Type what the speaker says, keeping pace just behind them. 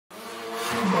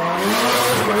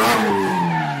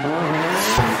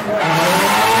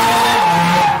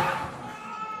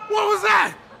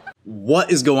What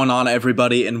is going on,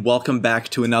 everybody, and welcome back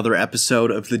to another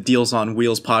episode of the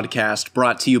Dlzonwlz podcast,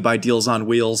 brought to you by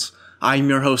Dlzonwlz. I'm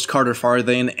your host, Carter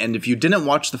Farthing, and if you didn't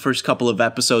watch the first couple of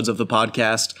episodes of the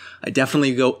podcast, I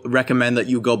definitely recommend that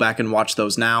you go back and watch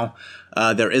those now.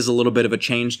 There is a little bit of a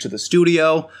change to the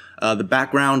studio. The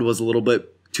background was a little bit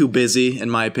too busy, in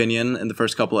my opinion, in the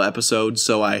first couple of episodes,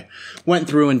 so I went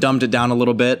through and dumbed it down a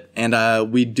little bit, and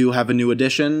we do have a new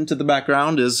addition to the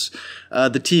background is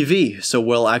the TV, so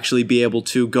we'll actually be able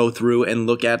to go through and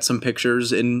look at some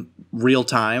pictures in real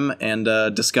time and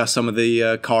discuss some of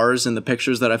the cars and the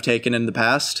pictures that I've taken in the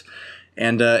past,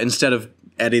 and instead of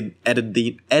editing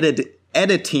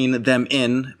them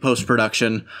in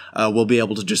post-production, we'll be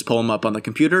able to just pull them up on the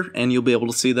computer, and you'll be able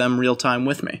to see them real time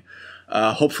with me.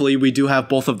 Hopefully we do have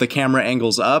both of the camera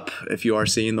angles up, if you are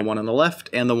seeing the one on the left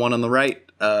and the one on the right.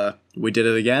 We did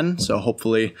it again, so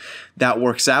hopefully that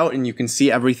works out and you can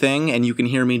see everything and you can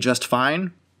hear me just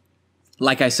fine.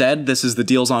 Like I said, this is the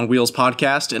Dlzonwlz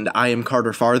podcast and I am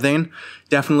Carter Farthing.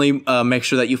 Definitely make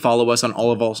sure that you follow us on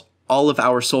all of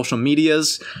our social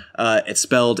medias. It's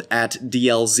spelled at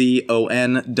Dlzonwlz,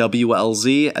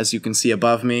 as you can see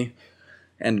above me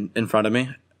and in front of me.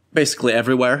 Basically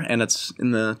everywhere, and it's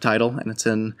in the title, and it's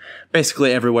in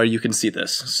basically everywhere you can see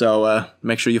this. So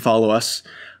make sure you follow us.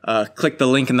 Click the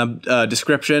link in the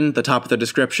description. The top of the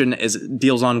description is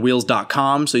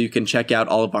Dlzonwlz.com, so you can check out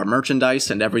all of our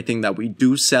merchandise and everything that we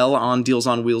do sell on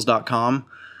Dlzonwlz.com.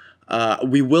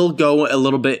 We will go a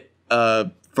little bit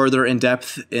further in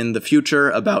depth in the future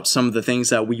about some of the things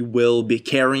that we will be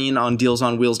carrying on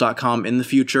Dlzonwlz.com in the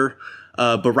future.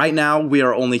 But right now, we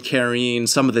are only carrying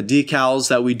some of the decals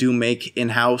that we do make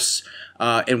in-house,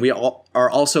 and we are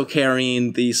also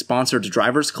carrying the Sponsored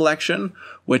Drivers Collection,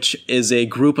 which is a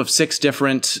group of 6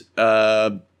 different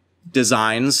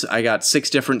designs. I got 6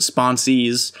 different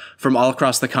sponsees from all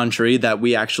across the country that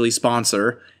we actually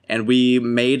sponsor, and we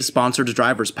made Sponsored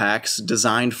Drivers Packs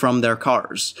designed from their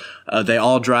cars. They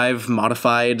all drive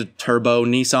modified turbo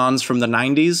Nissans from the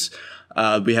 90s.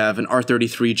 We have an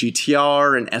R33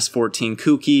 GTR, an S14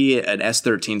 Kooky, an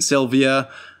S13 Silvia,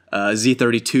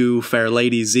 Z32 Fair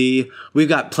Lady Z. We've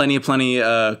got plenty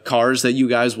cars that you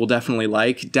guys will definitely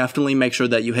like. Definitely make sure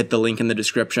that you hit the link in the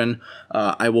description.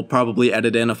 I will probably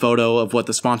edit in a photo of what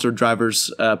the Sponsored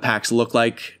Drivers packs look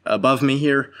like above me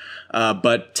here.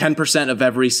 But 10% of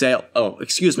every sale,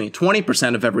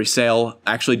 20% of every sale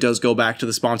actually does go back to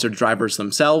the sponsored drivers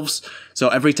themselves. So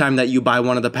every time that you buy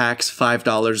one of the packs,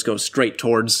 $5 goes straight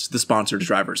towards the sponsored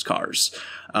drivers' cars.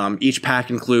 Each pack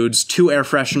includes 2 air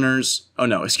fresheners,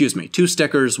 2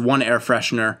 stickers, 1 air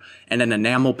freshener, and an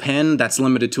enamel pin that's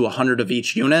limited to 100 of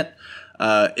each unit.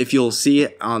 If you'll see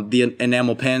on the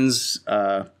enamel pins,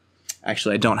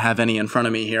 actually I don't have any in front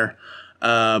of me here.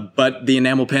 But the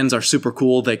enamel pins are super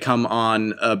cool. They come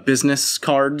on business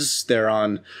cards. They're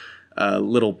on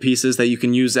little pieces that you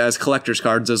can use as collector's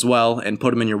cards as well and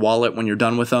put them in your wallet when you're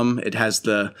done with them. It has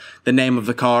the name of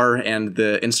the car and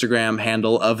the Instagram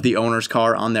handle of the owner's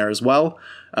car on there as well.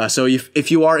 So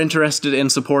if you are interested in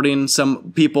supporting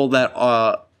some people that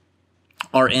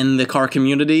are in the car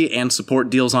community and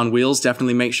support Dlzonwlz,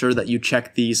 definitely make sure that you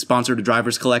check the Sponsored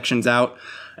Drivers collections out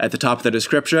at the top of the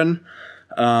description.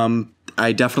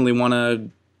 I definitely want to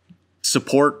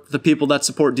support the people that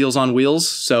support Dlzonwlz,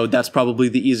 so that's probably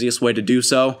the easiest way to do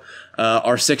so.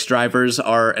 Our 6 drivers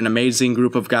are an amazing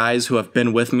group of guys who have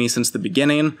been with me since the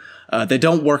beginning. They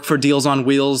don't work for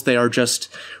Dlzonwlz, they are just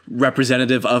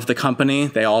representative of the company.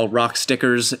 They all rock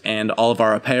stickers and all of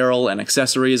our apparel and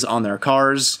accessories on their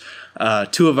cars.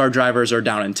 2 of our drivers are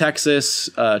down in Texas.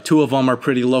 2 of them are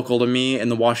pretty local to me in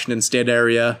the Washington State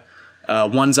area.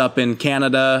 One's up in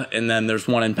Canada, and then there's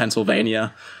one in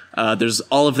Pennsylvania. There's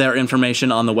all of their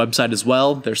information on the website as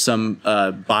well. There's some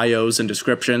bios and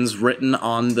descriptions written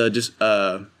on the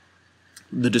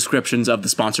descriptions of the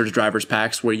sponsored drivers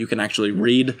packs where you can actually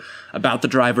read about the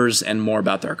drivers and more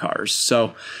about their cars.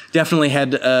 So definitely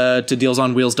head to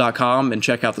Dlzonwlz.com and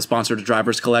check out the sponsored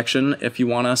drivers collection if you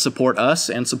want to support us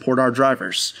and support our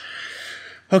drivers.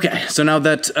 Okay, so now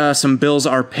that some bills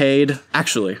are paid,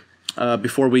 actually,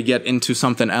 before we get into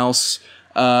something else,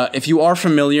 if you are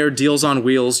familiar,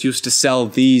 Dlzonwlz used to sell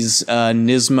these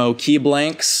Nismo key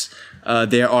blanks.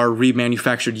 They are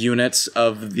remanufactured units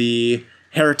of the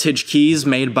heritage keys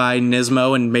made by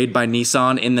Nismo and made by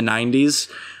Nissan in the 90s.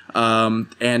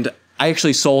 And I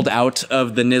actually sold out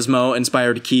of the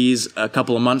Nismo-inspired keys a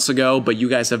couple of months ago, but you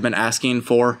guys have been asking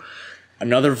for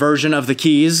another version of the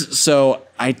keys, so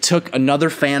I took another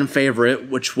fan favorite,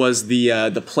 which was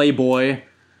the Playboy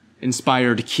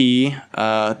inspired key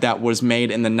that was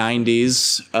made in the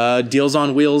 90s.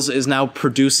 Dlzonwlz is now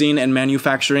producing and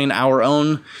manufacturing our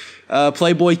own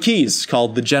Playboy keys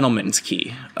called the Gentleman's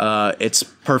Key. It's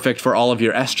perfect for all of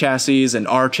your S chassis and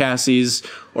R chassis,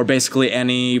 or basically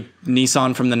any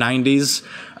Nissan from the 90s.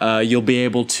 You'll be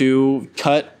able to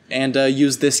cut and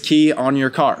use this key on your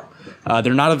car.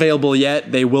 They're not available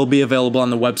yet. They will be available on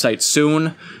the website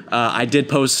soon. I did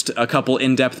post a couple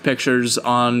in-depth pictures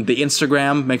on the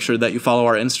Instagram. Make sure that you follow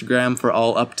our Instagram for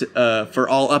all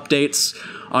updates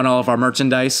on all of our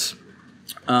merchandise.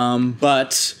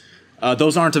 But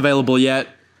those aren't available yet.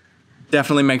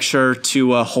 Definitely make sure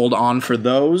to hold on for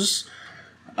those.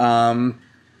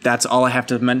 That's all I have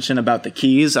to mention about the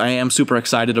keys. I am super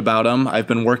excited about them. I've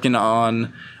been working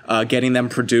on getting them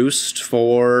produced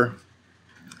for,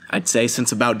 I'd say,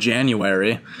 since about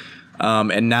January.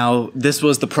 And now this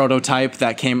was the prototype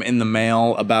that came in the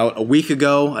mail about a week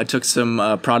ago. I took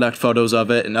some product photos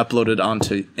of it and uploaded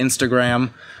onto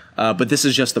Instagram. But this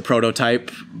is just the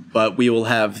prototype, but we will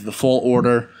have the full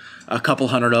order, a couple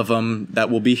hundred of them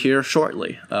that will be here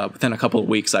shortly, within a couple of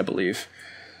weeks, I believe.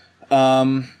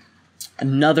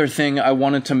 Another thing I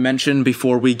wanted to mention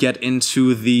before we get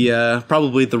into the,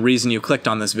 probably the reason you clicked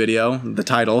on this video, the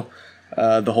title,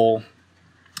 the whole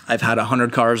I've had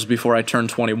 100 cars before I turned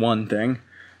 21 thing.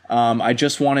 I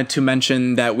just wanted to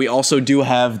mention that we also do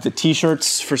have the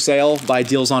t-shirts for sale by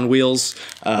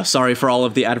Dlzonwlz. Sorry for all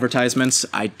of the advertisements.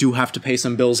 I do have to pay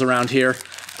some bills around here.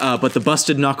 But the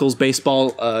Busted Knuckles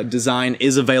baseball design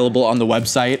is available on the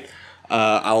website.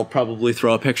 I'll probably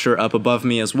throw a picture up above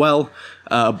me as well.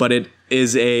 But it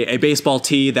is a baseball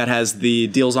tee that has the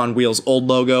Dlzonwlz old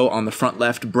logo on the front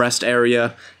left breast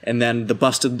area, and then the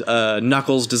Busted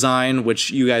Knuckles design, which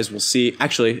you guys will see.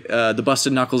 Actually, the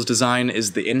Busted Knuckles design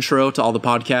is the intro to all the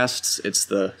podcasts. It's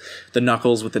the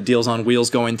knuckles with the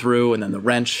Dlzonwlz going through, and then the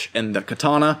wrench and the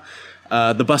katana.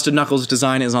 The Busted Knuckles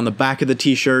design is on the back of the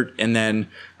t-shirt, and then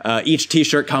each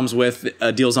t-shirt comes with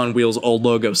a Dlzonwlz old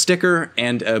logo sticker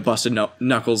and a Busted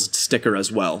Knuckles sticker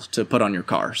as well to put on your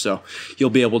car. So you'll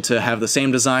be able to have the same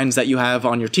designs that you have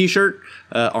on your t-shirt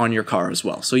on your car as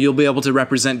well. So you'll be able to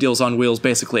represent Dlzonwlz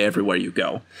basically everywhere you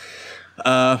go.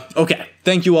 Okay,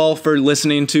 thank you all for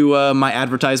listening to my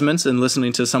advertisements and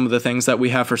listening to some of the things that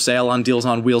we have for sale on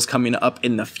Dlzonwlz coming up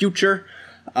in the future.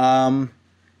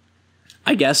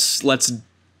 I guess let's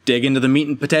dig into the meat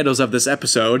and potatoes of this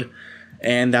episode,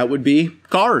 and that would be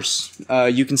cars.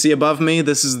 You can see above me,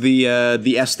 this is the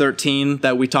S13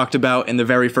 that we talked about in the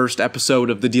very first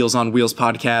episode of the Dlzonwlz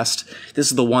podcast.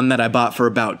 This is the one that I bought for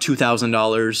about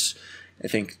 $2,000, I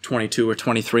think 22 or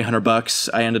 2,300 bucks.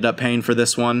 I ended up paying for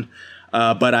this one,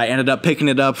 but I ended up picking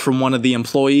it up from one of the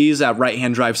employees at Right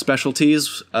Hand Drive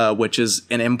Specialties, which is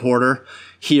an importer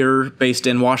here based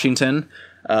in Washington.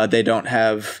 They don't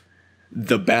have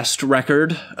the best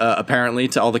record, apparently,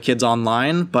 to all the kids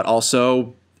online, but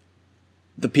also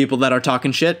the people that are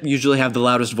talking shit usually have the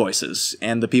loudest voices,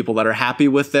 and the people that are happy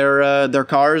with their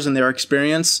cars and their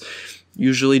experience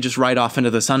usually just ride off into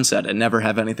the sunset and never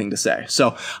have anything to say.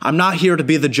 So I'm not here to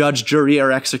be the judge, jury,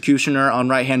 or executioner on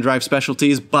Right Hand Drive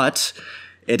Specialties, but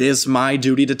it is my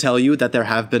duty to tell you that there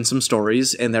have been some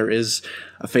stories, and there is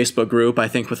a Facebook group, I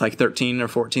think with like 13 or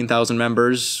 14,000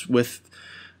 members, with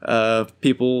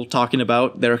people talking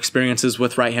about their experiences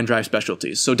with Right Hand Drive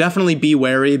Specialties. So definitely be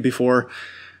wary before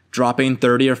dropping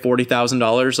 $30,000 or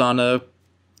 $40,000 on a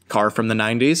car from the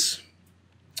 90s.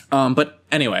 But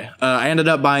anyway, I ended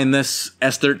up buying this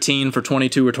S13 for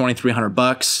 22 or 2,300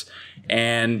 bucks,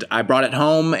 and I brought it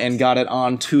home and got it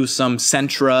onto some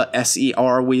Sentra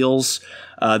SER wheels.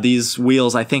 These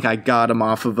wheels, I think I got them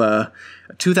off of a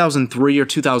 2003 or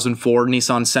 2004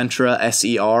 Nissan Sentra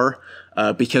SER.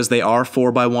 Because they are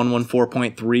 4x1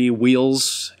 4.3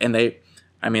 wheels, and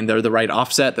they're the right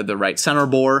offset, they're the right center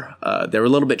bore. They're a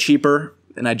little bit cheaper,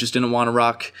 and I just didn't want to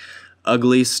rock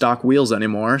ugly stock wheels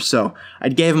anymore, so I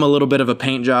gave them a little bit of a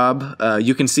paint job.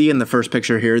 You can see in the first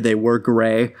picture here, they were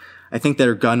gray. I think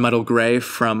they're gunmetal gray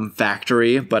from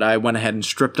factory, but I went ahead and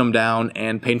stripped them down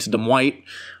and painted them white.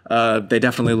 They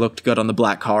definitely looked good on the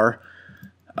black car.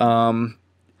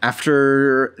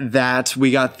 After that, we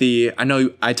got I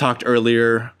know I talked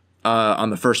earlier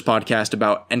on the first podcast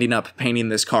about ending up painting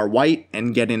this car white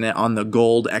and getting it on the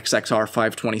gold XXR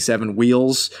 527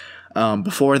 wheels.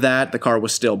 Before that, the car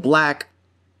was still black.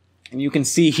 And you can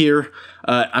see here,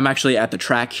 I'm actually at the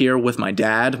track here with my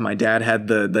dad. My dad had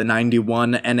the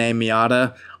 91 NA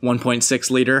Miata 1.6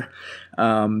 liter.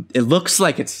 It looks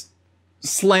like it's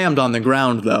slammed on the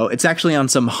ground, though. It's actually on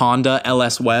some Honda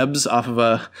LS webs off of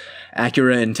a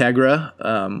Acura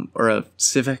Integra, or a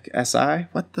Civic Si.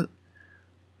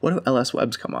 What do LS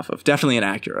webs come off of? Definitely an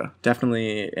Acura.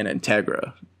 Definitely an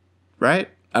Integra. Right?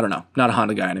 I don't know. Not a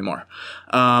Honda guy anymore.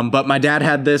 But my dad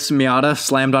had this Miata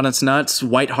slammed on its nuts,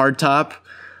 white hardtop.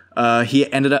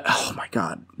 He ended up, oh my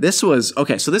God, this was,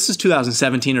 okay, so this is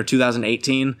 2017 or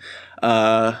 2018,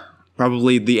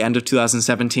 probably the end of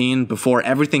 2017, before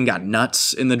everything got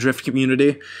nuts in the drift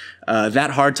community.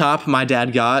 That hardtop my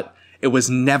dad got, it was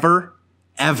never,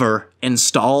 ever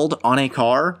installed on a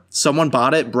car. Someone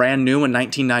bought it brand new in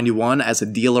 1991 as a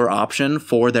dealer option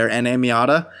for their NA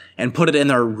Miata and put it in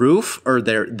their roof, or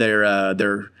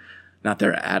not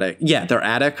their attic. Yeah, their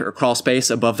attic or crawl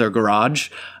space above their garage.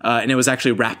 And it was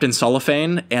actually wrapped in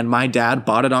cellophane. And my dad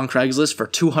bought it on Craigslist for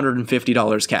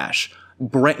 $250 cash.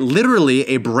 Literally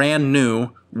a brand new,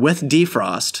 with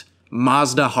defrost,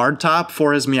 Mazda hardtop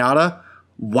for his Miata.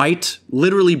 White,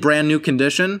 literally brand new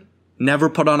condition. Never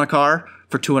put on a car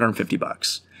for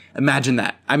 $250. Imagine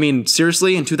that. I mean,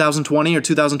 seriously, in 2020 or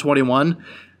 2021,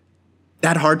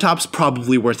 that hardtop's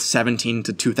probably worth $1,700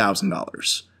 to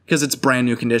 $2,000. Because it's brand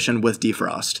new condition with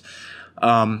defrost.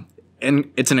 And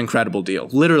it's an incredible deal.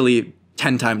 Literally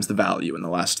 10 times the value in the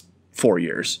last 4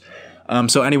 years.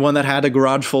 So anyone that had a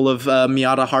garage full of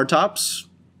Miata hardtops,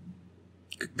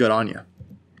 good on you.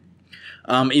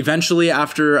 Eventually,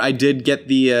 after I did get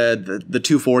the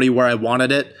 240 where I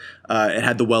wanted it, it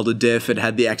had the welded diff, it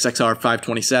had the XXR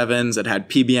 527s, it had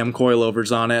PBM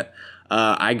coilovers on it.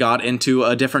 I got into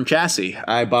a different chassis.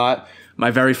 I bought my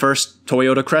very first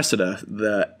Toyota Cressida,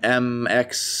 the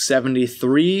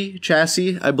MX-73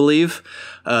 chassis, I believe.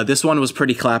 This one was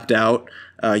pretty clapped out.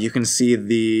 You can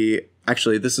see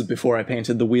actually, this is before I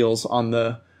painted the wheels on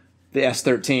the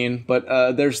S13, but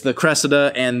there's the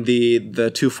Cressida and the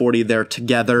 240 there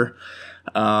together.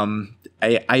 I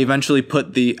eventually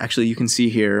put actually, you can see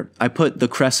here, I put the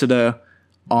Cressida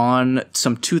on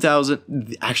some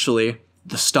 2000, actually,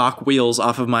 the stock wheels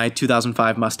off of my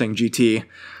 2005 Mustang GT.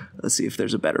 Let's see if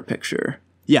there's a better picture.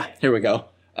 Yeah, here we go.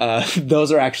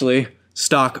 Those are actually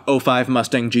stock 05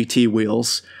 Mustang GT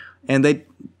wheels, and they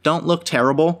don't look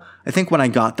terrible. I think when I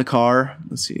got the car,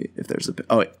 let's see if there's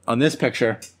on this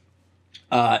picture,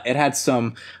 it had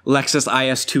some Lexus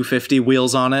IS 250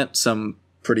 wheels on it, some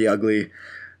pretty ugly,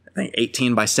 I think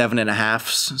 18 by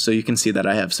 7.5. So you can see that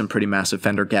I have some pretty massive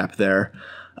fender gap there.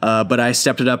 But I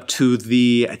stepped it up to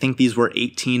I think these were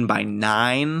 18 by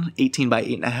 9, 18 by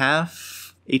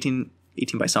 8.5, 18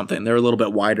 by something. They're a little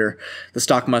bit wider, the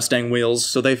stock Mustang wheels,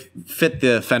 so they fit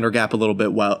the fender gap a little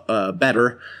bit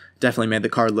better. Definitely made the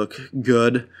car look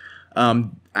good.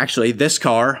 Actually, this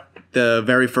car, the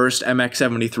very first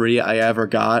MX-73 I ever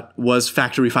got, was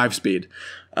factory 5-speed.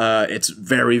 It's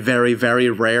very, very, very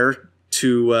rare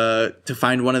to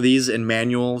find one of these in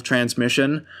manual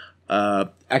transmission.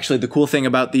 Actually, the cool thing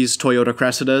about these Toyota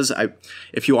Cressidas,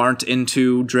 if you aren't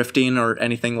into drifting or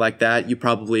anything like that, you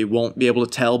probably won't be able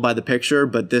to tell by the picture,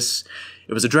 but it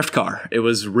was a drift car. It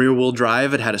was rear-wheel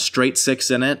drive. It had a straight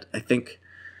 6 in it. I think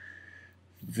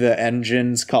the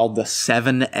engine's called the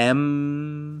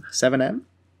 7M? 7M?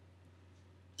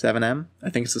 7M? I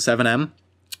think it's the 7M.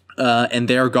 And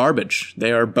they are garbage.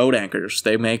 They are boat anchors.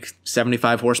 They make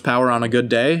 75 horsepower on a good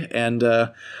day, and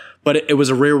but it was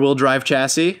a rear-wheel drive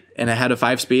chassis, and it had a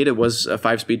 5-speed. It was a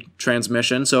 5-speed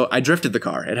transmission, so I drifted the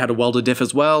car. It had a welded diff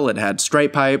as well. It had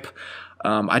straight pipe.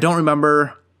 I don't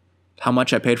remember how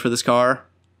much I paid for this car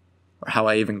or how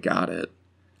I even got it.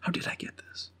 How did I get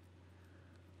this?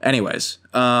 Anyways,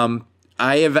 I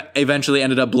eventually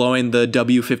ended up blowing the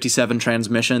W57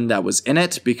 transmission that was in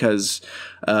it because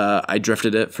I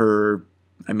drifted it for,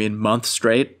 months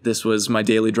straight. This was my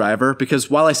daily driver because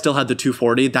while I still had the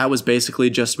 240, that was basically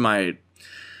just my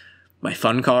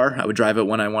fun car. I would drive it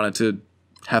when I wanted to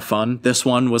have fun. This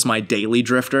one was my daily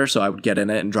drifter, so I would get in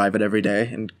it and drive it every day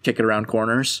and kick it around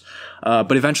corners.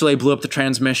 But eventually I blew up the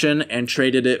transmission and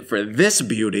traded it for this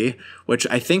beauty, which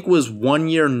I think was 1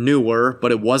 year newer,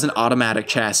 but it was an automatic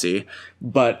chassis.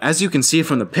 But as you can see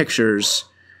from the pictures,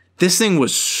 this thing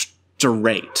was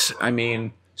straight.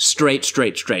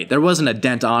 Straight. There wasn't a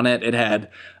dent on it. It had,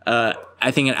 I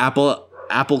think, an Apple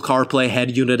CarPlay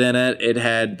head unit in it. It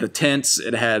had the tints.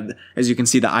 It had, as you can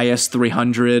see, the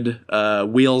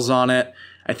IS300 wheels on it.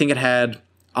 I think it had,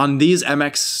 on these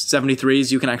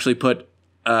MX-73s, you can actually put,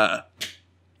 I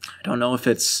don't know if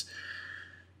it's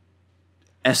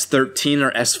S13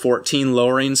 or S14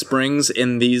 lowering springs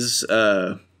in these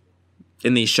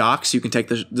shocks. You can take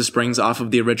the springs off of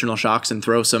the original shocks and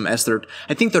throw some S13.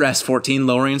 I think they're S14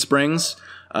 lowering springs.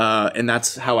 And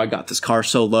that's how I got this car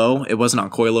so low. It wasn't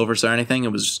on coilovers or anything.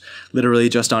 It was literally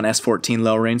just on S14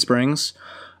 lowering springs.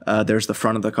 There's the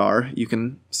front of the car. You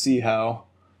can see how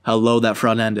low that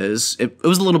front end is. It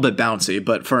was a little bit bouncy,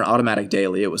 but for an automatic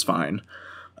daily, it was fine.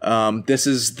 This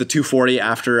is the 240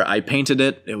 after I painted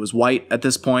it. It was white at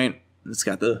this point. It's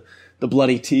got the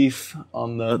bloody teeth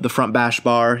on the front bash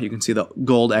bar. You can see the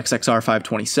gold XXR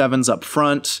 527s up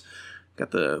front.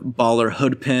 Got the baller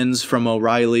hood pins from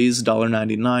O'Reilly's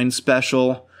 $1.99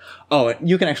 special. Oh,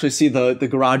 you can actually see the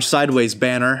Garage Sideways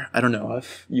banner. I don't know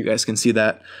if you guys can see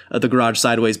that. The Garage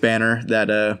Sideways banner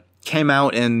that came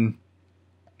out in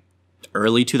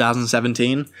early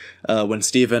 2017 when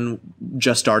Steven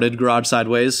just started Garage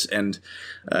Sideways, and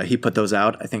he put those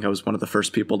out. I think I was one of the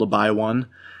first people to buy one.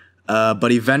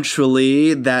 But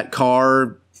eventually that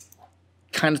car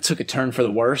kind of took a turn for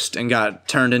the worst and got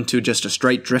turned into just a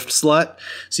straight drift slut.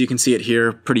 So you can see it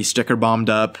here, pretty sticker bombed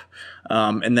up.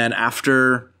 And then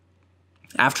after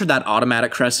that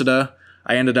automatic Cressida,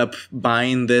 I ended up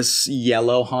buying this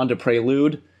yellow Honda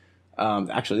Prelude.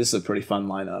 Actually, this is a pretty fun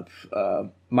lineup.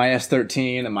 My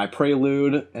S13 and my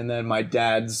Prelude, and then my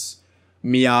dad's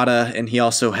Miata, and he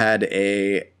also had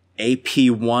a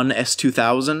AP1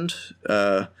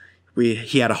 S2000.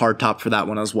 He had a hardtop for that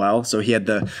one as well. So he had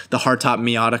the hardtop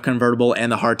Miata convertible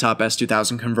and the hardtop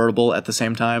S2000 convertible at the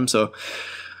same time. So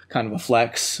kind of a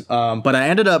flex. But I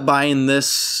ended up buying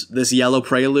this yellow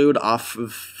Prelude off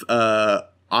of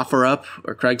OfferUp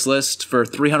or Craigslist for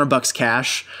 $300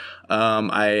 cash.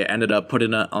 I ended up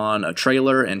putting it on a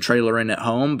trailer and trailering it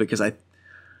home because I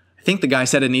think the guy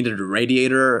said it needed a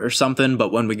radiator or something,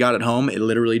 but when we got it home, it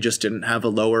literally just didn't have a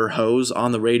lower hose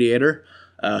on the radiator.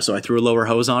 So I threw a lower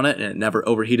hose on it, and it never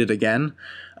overheated again.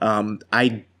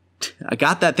 I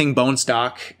got that thing bone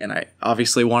stock, and I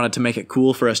obviously wanted to make it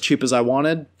cool for as cheap as I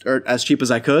wanted, or as cheap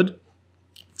as I could.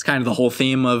 It's kind of the whole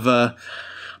theme of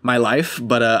my life,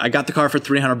 but I got the car for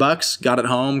 $300, got it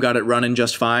home, got it running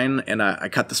just fine, and I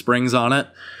cut the springs on it.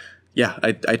 Yeah,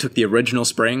 I took the original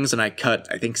springs, and I cut,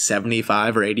 I think,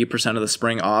 75 or 80% of the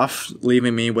spring off,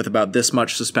 leaving me with about this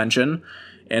much suspension,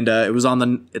 and it was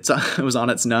on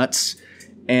its nuts.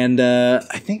 And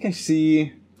I think I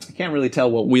can't really tell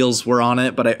what wheels were on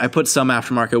it, but I put some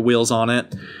aftermarket wheels on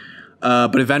it.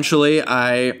 But eventually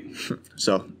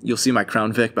so you'll see my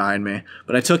Crown Vic behind me,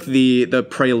 but I took the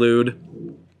Prelude,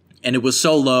 and it was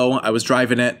so low. I was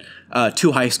driving it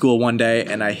to high school one day,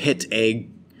 and I hit a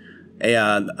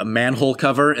manhole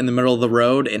cover in the middle of the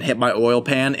road and hit my oil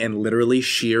pan and literally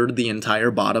sheared the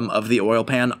entire bottom of the oil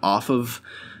pan off of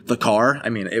the car. I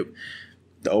mean,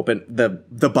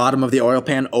 the bottom of the oil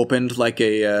pan opened like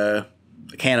a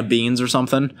can of beans or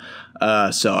something.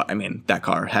 So, I mean, that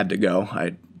car had to go.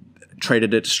 I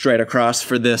traded it straight across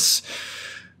for this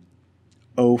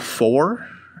 04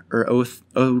 or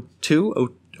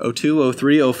 02, 02,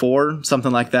 03, 04,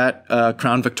 something like that.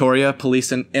 Crown Victoria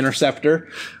Police Interceptor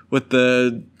with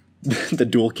the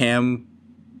dual cam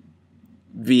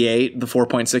V8, the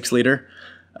 4.6 liter.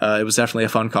 It was definitely a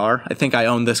fun car. I think I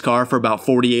owned this car for about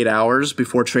 48 hours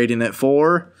before trading it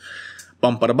for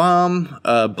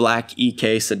black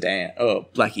EK sedan. Oh,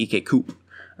 black EK coupe.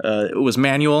 It was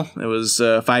manual. It was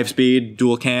 5-speed,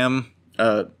 dual cam.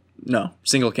 No,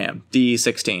 single cam.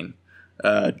 D16.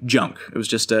 Junk. It was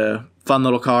just a fun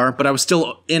little car, but I was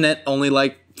still in it, only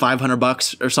like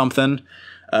 $500 or something,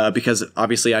 because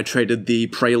obviously I traded the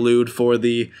Prelude for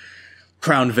the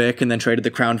Crown Vic, and then traded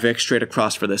the Crown Vic straight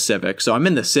across for the Civic. So I'm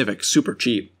in the Civic super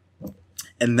cheap.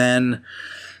 And then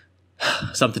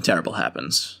something terrible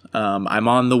happens. I'm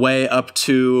on the way up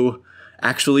to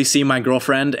actually see my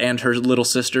girlfriend and her little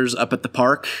sisters up at the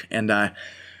park, and I'm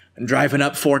driving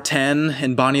up 410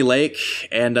 in Bonnie Lake,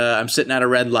 and I'm sitting at a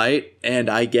red light, and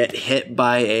I get hit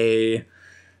by a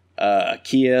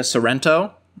Kia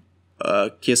Sorento,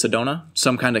 Kia Sedona,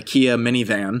 some kind of Kia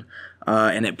minivan.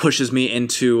 And it pushes me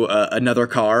into another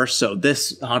car. So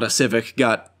this Honda Civic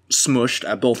got smushed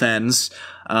at both ends.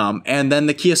 And then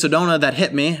the Kia Sedona that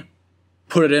hit me,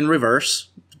 put it in reverse,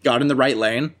 got in the right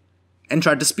lane, and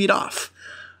tried to speed off.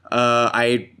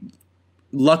 I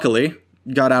luckily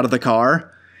got out of the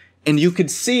car, and you could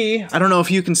see, I don't know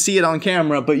if you can see it on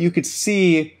camera, but you could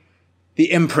see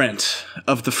the imprint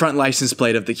of the front license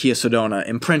plate of the Kia Sedona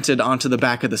imprinted onto the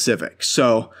back of the Civic.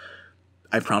 So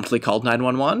I promptly called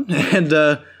 911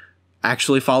 and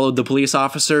actually followed the police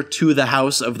officer to the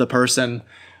house of the person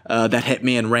that hit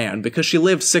me and ran, because she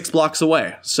lived 6 blocks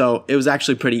away. So it was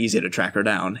actually pretty easy to track her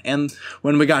down. And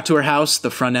when we got to her house,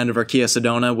 the front end of her Kia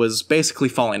Sedona was basically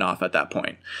falling off at that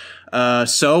point.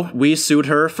 So we sued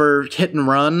her for hit and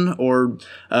run, or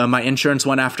my insurance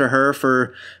went after her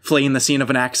for fleeing the scene of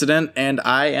an accident, and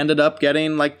I ended up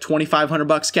getting like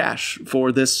 $2,500 cash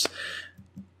for this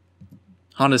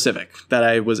Honda Civic that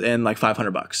I was in like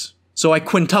 $500. So I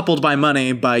quintupled my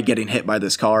money by getting hit by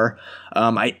this car.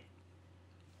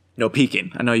 No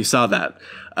peeking. I know you saw that.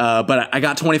 But I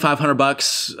got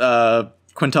 $2,500,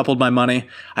 quintupled my money.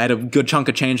 I had a good chunk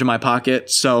of change in my pocket.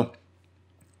 So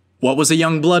what was a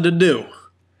young blood to do?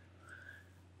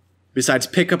 Besides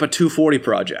pick up a 240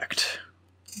 project.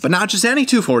 But not just any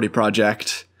 240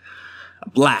 project. A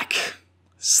black,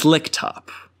 slick top,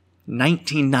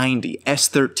 1990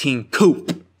 S13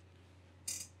 coupe.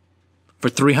 For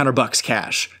 $300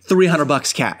 cash.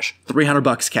 $300 cash.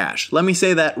 $300 cash. Let me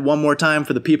say that one more time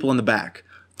for the people in the back.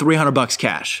 $300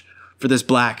 cash for this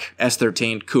black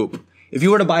S13 coupe. If you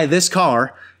were to buy this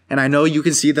car, and I know you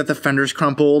can see that the fender's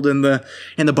crumpled and the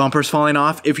bumper's falling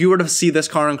off. If you were to see this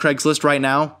car on Craigslist right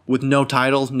now with no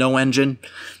title, no engine,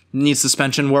 needs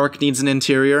suspension work, needs an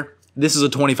interior, this is a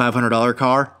 $2,500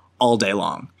 car all day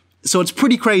long. So it's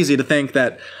pretty crazy to think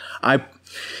that I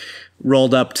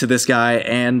rolled up to this guy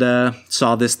and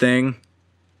saw this thing,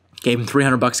 gave him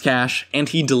 $300 cash, and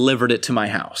he delivered it to my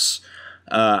house.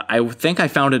 I think I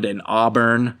found it in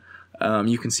Auburn.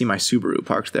 You can see my Subaru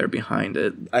parked there behind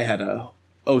it. I had a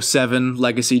 07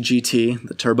 Legacy GT,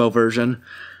 the turbo version.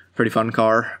 Pretty fun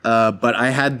car. But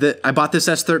I bought this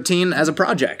S13 as a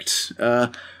project.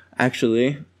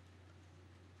 Actually,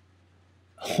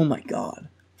 oh my God.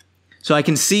 So I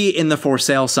can see in the for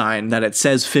sale sign that it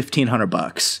says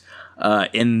 $1,500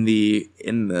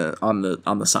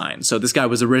 on the sign. So this guy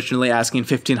was originally asking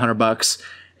 $1,500,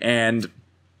 and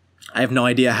I have no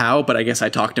idea how, but I guess I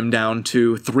talked him down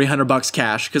to $300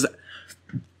 cash, because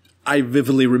I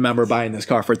vividly remember buying this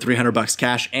car for $300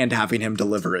 cash and having him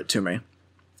deliver it to me.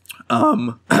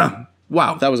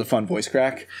 Wow, that was a fun voice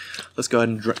crack. Let's go ahead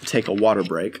and take a water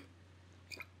break.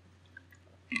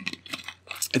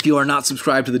 If you are not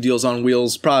subscribed to the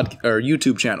Dlzonwlz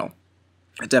YouTube channel,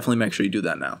 definitely make sure you do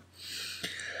that now.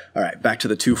 All right, back to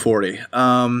the 240.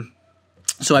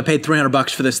 So I paid $300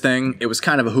 for this thing. It was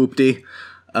kind of a hoopty.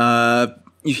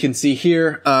 You can see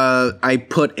here, I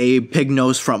put a pig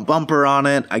nose front bumper on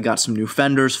it. I got some new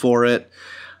fenders for it.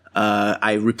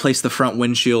 I replaced the front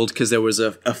windshield because there was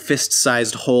a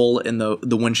fist-sized hole in the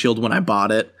windshield when I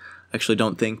bought it. I actually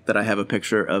don't think that I have a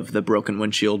picture of the broken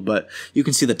windshield, but you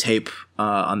can see the tape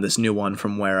on this new one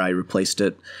from where I replaced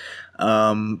it.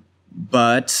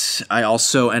 But I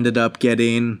also ended up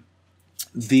getting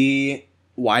the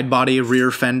wide body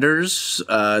rear fenders,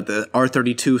 the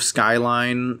R32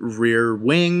 Skyline rear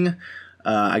wing.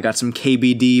 I got some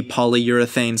KBD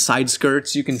polyurethane side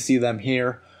skirts. You can see them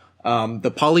here. The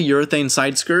polyurethane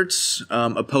side skirts,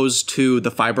 opposed to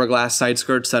the fiberglass side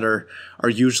skirts that are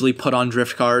usually put on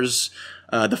drift cars,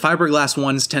 the fiberglass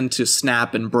ones tend to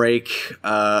snap and break,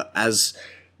 as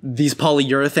these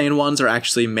polyurethane ones are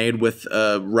actually made with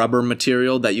rubber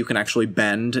material that you can actually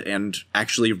bend and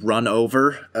actually run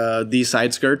over these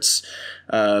side skirts.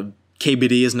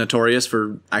 KBD is notorious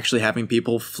for actually having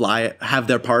people have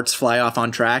their parts fly off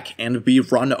on track and be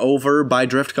run over by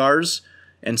drift cars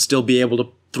and still be able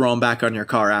to throw them back on your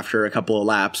car after a couple of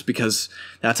laps, because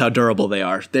that's how durable they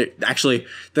are. Actually,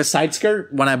 the side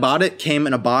skirt, when I bought it, came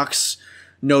in a box,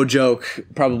 no joke,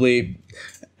 probably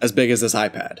as big as this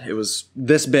iPad. It was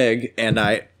this big, and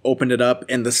I opened it up,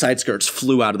 and the side skirts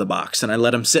flew out of the box, and I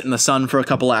let them sit in the sun for a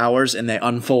couple of hours, and they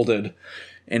unfolded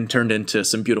and turned into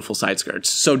some beautiful side skirts.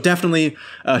 So definitely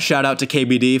shout out to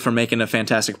KBD for making a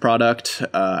fantastic product.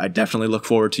 I definitely look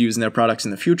forward to using their products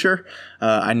in the future.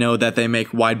 I know that they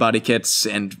make wide body kits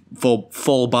and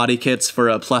full body kits for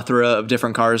a plethora of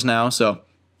different cars now, so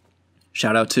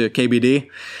shout out to KBD.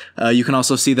 You can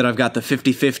also see that I've got the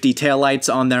 50/50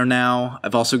 taillights on there now.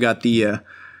 I've also got the,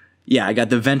 I got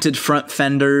the vented front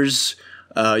fenders.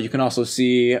 You can also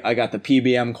see I got the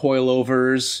PBM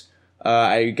coilovers.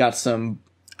 I got some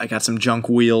junk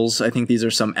wheels. I think these are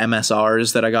some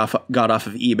MSRs that I got off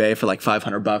of eBay for like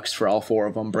 $500 for all four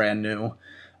of them, brand new.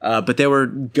 But they were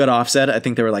good offset. I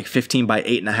think they were like 15 by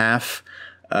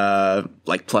 8.5,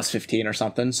 like plus 15 or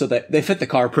something. So they fit the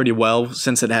car pretty well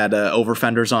since it had over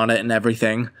fenders on it and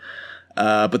everything.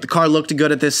 But the car looked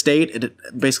good at this state. It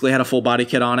basically had a full body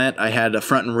kit on it. I had a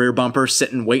front and rear bumper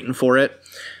sitting waiting for it.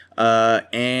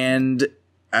 And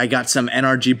I got some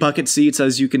NRG bucket seats,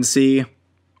 as you can see.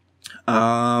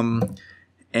 And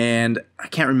I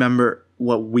can't remember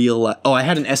what wheel. I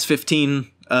had an S15.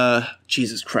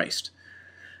 Jesus Christ.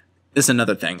 This is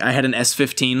another thing. I had an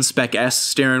S15 Spec S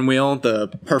steering wheel, the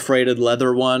perforated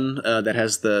leather one that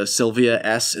has the Sylvia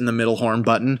S in the middle horn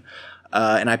button.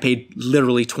 And I paid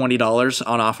literally $20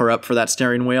 on OfferUp for that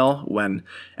steering wheel, when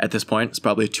at this point it's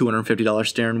probably a $250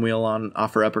 steering wheel on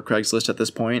OfferUp or Craigslist at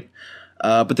this point.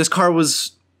 But this car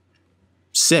was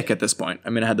sick at this point. I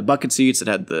mean, it had the bucket seats. It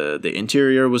had the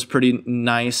interior was pretty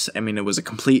nice. I mean, it was a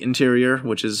complete interior,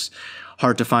 which is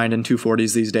hard to find in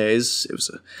 240s these days. It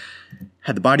was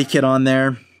had the body kit on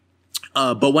there.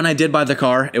 But when I did buy the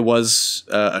car, it was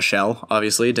a shell,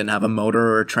 obviously. It didn't have a motor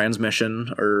or a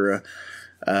transmission or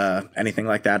anything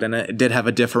like that in it. It did have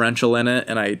a differential in it,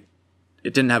 and it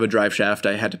didn't have a drive shaft.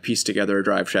 I had to piece together a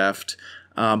drive shaft.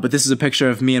 But this is a picture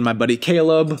of me and my buddy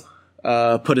Caleb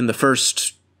putting the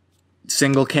first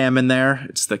single cam in there.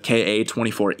 It's the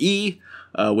KA24E,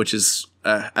 which is,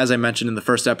 as I mentioned in the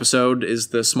first episode, is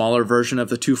the smaller version of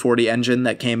the 240 engine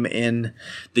that came in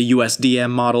the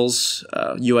USDM models.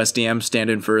 USDM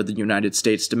standing for the United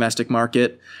States domestic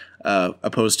market,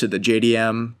 opposed to the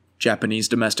JDM, Japanese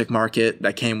domestic market,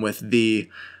 that came with the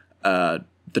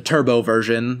turbo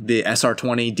version, the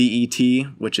SR20 DET,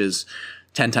 which is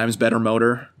 10 times better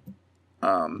motor.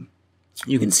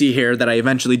 You can see here that I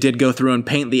eventually did go through and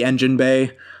paint the engine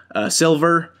bay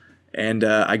silver, and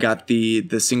I got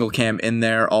the single cam in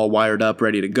there all wired up,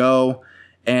 ready to go.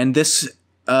 And this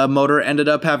motor ended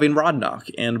up having rod knock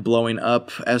and blowing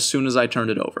up as soon as I turned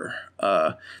it over.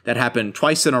 That happened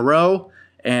twice in a row,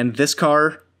 and this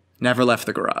car never left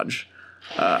the garage.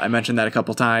 I mentioned that a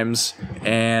couple times,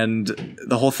 and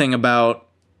the whole thing about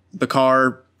the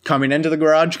car coming into the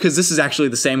garage, because this is actually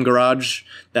the same garage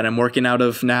that I'm working out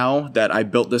of now that I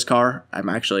built this car. I'm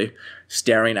actually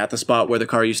staring at the spot where the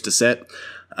car used to sit.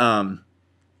 But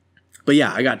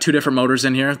yeah, I got two different motors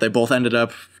in here. They both ended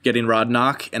up getting rod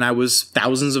knock, and I was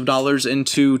thousands of dollars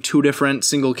into two different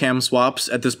single cam swaps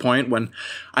at this point, when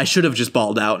I should have just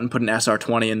balled out and put an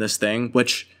SR20 in this thing,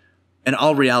 which in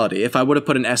all reality, if I would have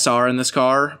put an SR in this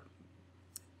car,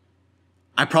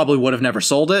 I probably would have never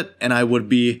sold it, and I would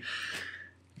be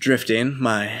drifting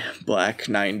my black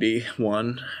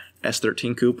 91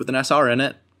 S13 coupe with an SR in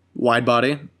it, wide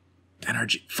body,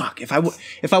 energy. Fuck, if I would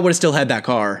have still had that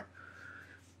car,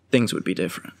 things would be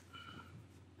different.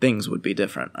 Things would be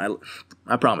different.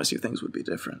 I promise you, things would be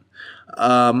different.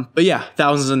 But yeah,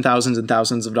 thousands and thousands and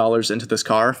thousands of dollars into this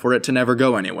car for it to never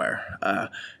go anywhere. I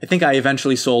think I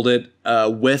eventually sold it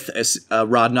with a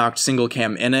rod knocked single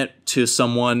cam in it to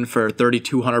someone for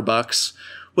 $3,200,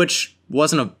 which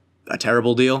wasn't a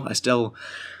terrible deal. I still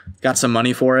got some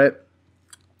money for it.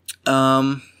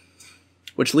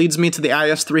 Which leads me to the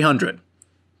IS300.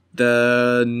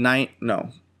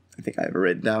 I think I have it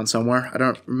written down somewhere. I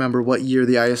don't remember what year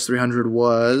the IS300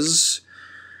 was.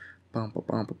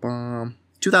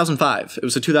 2005. It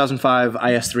was a 2005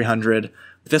 IS300.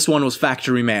 This one was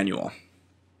factory manual.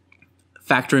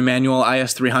 Factory manual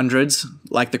IS300s,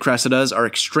 like the Cressidas, are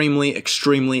extremely,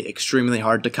 extremely, extremely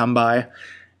hard to come by.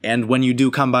 And when you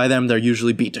do come by them, they're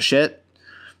usually beat to shit.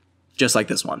 Just like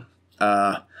this one.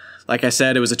 Like I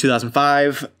said, it was a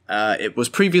 2005. It was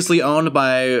previously owned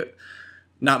by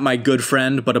not my good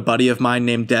friend, but a buddy of mine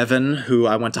named Devin, who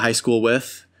I went to high school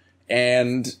with.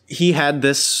 And he had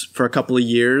this for a couple of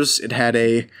years. It had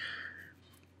a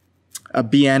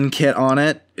BN kit on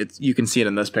it. You can see it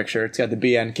in this picture. It's got the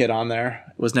BN kit on there.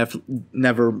 It was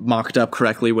never mocked up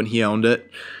correctly when he owned it.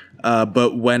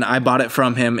 But when I bought it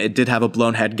from him, it did have a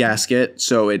blown head gasket,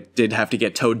 so it did have to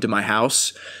get towed to my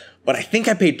house. But I think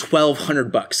I paid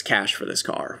 $1,200 cash for this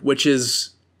car, which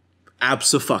is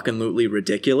abso-fucking-lutely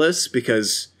ridiculous,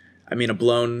 because, I mean, a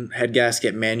blown head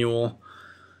gasket manual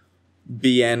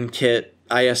BN kit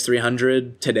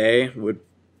IS300 today would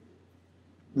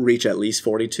reach at least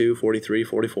 $4,200, $4,300,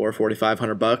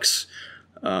 $4,400,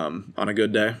 $4,500 on a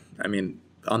good day. I mean,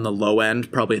 on the low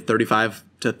end, probably a $35,000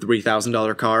 to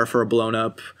 $3,000 car for a blown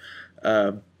up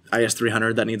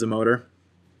IS300 that needs a motor,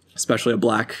 especially a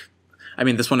black. I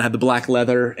mean, this one had the black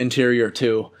leather interior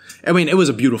too. I mean, it was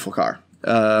a beautiful car.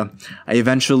 I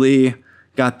eventually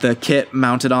got the kit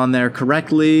mounted on there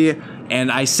correctly,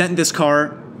 and I sent this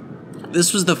car.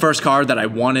 This was the first car that I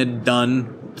wanted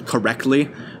done correctly.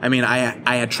 I mean,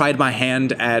 I had tried my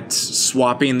hand at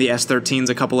swapping the S13s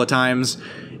a couple of times,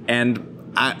 and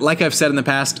like I've said in the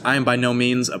past, I am by no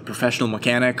means a professional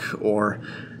mechanic or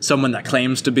someone that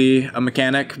claims to be a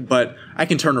mechanic, but I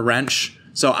can turn a wrench.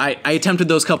 So I attempted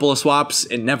those couple of swaps.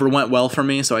 It never went well for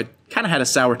me, so I kind of had a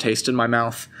sour taste in my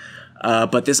mouth.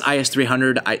 But this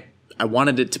IS300, I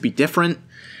wanted it to be different.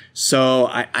 So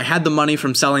I had the money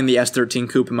from selling the S13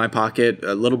 coupe in my pocket,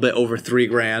 a little bit over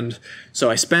 $3,000. So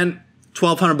I spent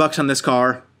 $1,200 on this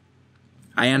car.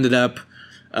 I ended up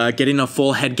getting a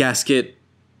full head gasket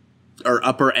or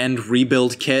upper end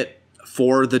rebuild kit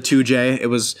for the 2J. It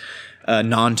was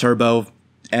non-turbo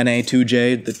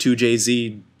NA2J, the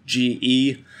 2JZ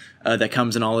GE that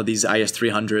comes in all of these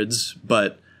IS300s.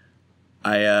 But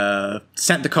I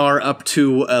sent the car up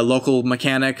to a local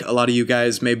mechanic. A lot of you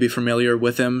guys may be familiar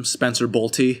with him, Spencer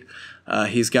Bolte.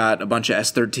 He's got a bunch of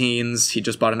S13s. He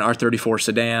just bought an R34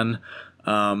 sedan.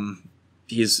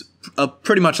 He's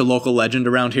pretty much a local legend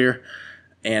around here.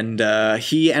 And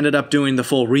he ended up doing the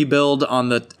full rebuild on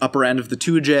the upper end of the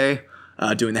 2J,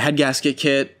 doing the head gasket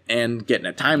kit and getting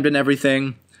it timed and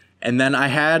everything. And then I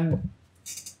had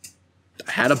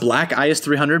a black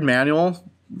IS300 manual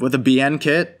with a BN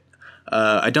kit.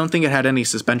 I don't think it had any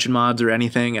suspension mods or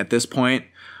anything at this point.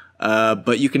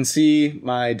 But you can see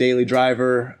my daily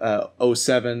driver,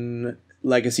 07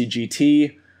 Legacy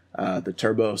GT, the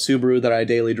turbo Subaru that I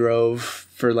daily drove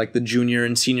for like the junior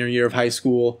and senior year of high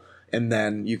school. And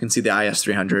then you can see the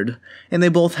IS300. And they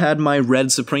both had my red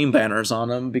Supreme banners on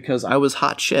them because I was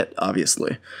hot shit,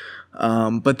 obviously.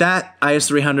 But that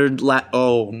IS300,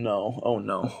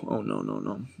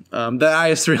 the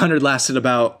IS300 lasted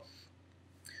about,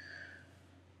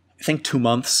 I think, 2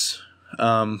 months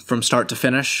from start to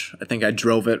finish. I think I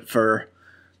drove it for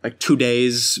like 2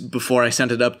 days before I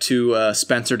sent it up to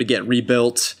Spencer to get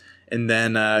rebuilt. And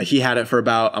then he had it for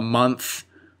about a month.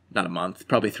 Not a month,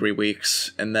 probably 3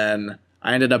 weeks. And then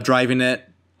I ended up driving it.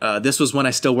 This was when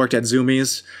I still worked at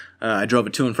Zoomies. I drove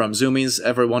it to and from Zoomies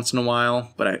every once in a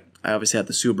while, but I obviously had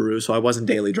the Subaru, so I wasn't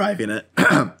daily driving it.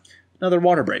 Another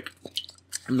water break.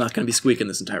 I'm not going to be squeaking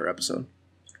this entire episode.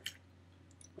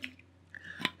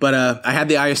 But I had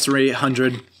the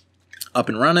IS300 up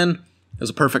and running. It was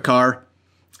a perfect car.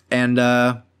 And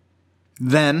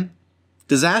then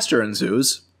disaster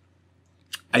ensues.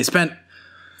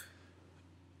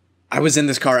 I was in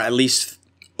this car at least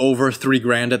over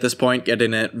 $3,000 at this point,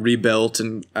 getting it rebuilt,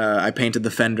 and I painted the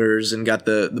fenders and got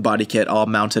the body kit all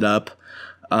mounted up.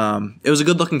 It was a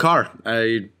good looking car.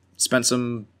 I spent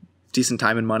some decent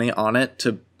time and money on it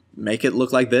to make it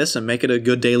look like this and make it a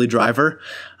good daily driver.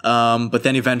 But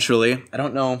then eventually, I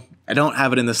don't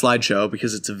have it in the slideshow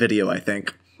because it's a video, I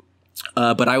think.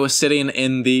 But I was sitting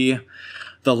in the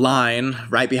line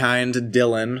right behind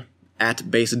Dylan at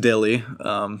Base Dilly.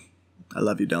 I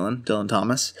love you, Dylan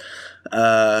Thomas,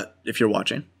 if you're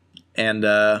watching. And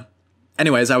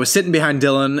anyways, I was sitting behind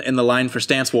Dylan in the line for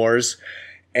Stance Wars,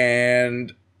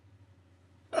 and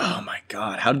oh my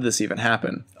God, how did this even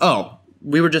happen? Oh,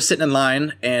 we were just sitting in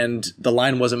line, and the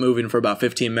line wasn't moving for about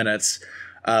 15 minutes.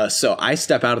 So I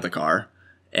step out of the car,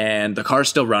 and the car's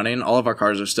still running. All of our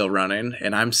cars are still running,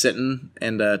 and I'm sitting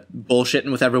and bullshitting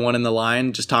with everyone in the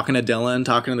line, just talking to Dylan,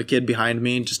 talking to the kid behind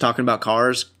me, just talking about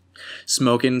cars,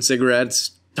 smoking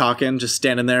cigarettes, talking, just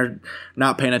standing there,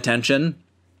 not paying attention.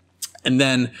 And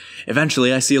then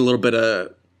eventually I see a little bit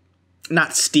of,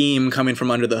 not steam coming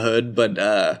from under the hood, but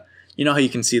you know how you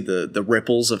can see the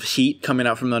ripples of heat coming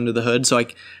out from under the hood?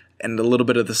 And a little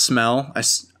bit of the smell. I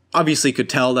obviously could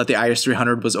tell that the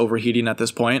IS300 was overheating at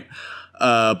this point.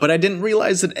 But I didn't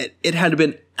realize that it had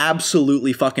been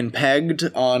absolutely fucking pegged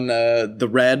on the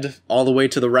red all the way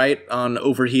to the right on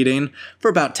overheating for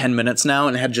about 10 minutes now,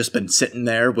 and it had just been sitting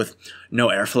there with no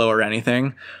airflow or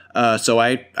anything. So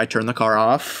I turned the car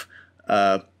off.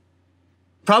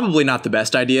 Probably not the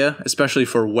best idea, especially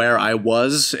for where I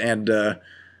was, and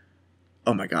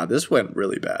oh my God, this went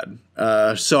really bad.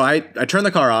 So I turned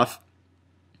the car off.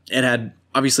 It had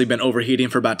obviously been overheating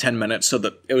for about 10 minutes, so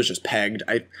that it was just pegged.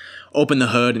 I opened the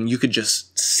hood, and you could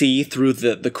just see through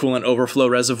the coolant overflow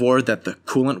reservoir that the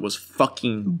coolant was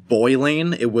fucking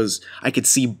boiling. I could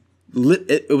see,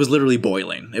 it was literally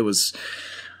boiling. It was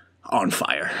on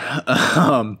fire.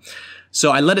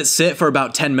 So I let it sit for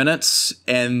about 10 minutes,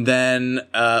 and then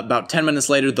about 10 minutes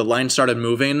later, the line started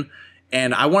moving,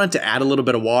 and I wanted to add a little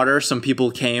bit of water. Some people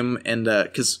came, and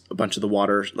because a bunch of the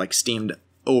water like steamed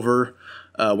over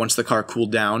once the car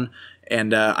cooled down.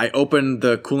 And I opened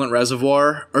the coolant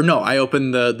reservoir, I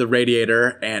opened the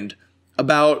radiator, and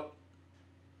about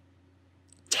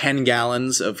 10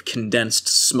 gallons of condensed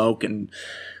smoke and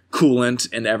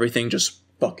coolant and everything just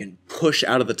fucking push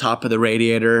out of the top of the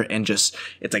radiator, and it's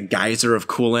a geyser of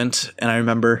coolant. And I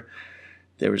remember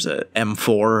there was a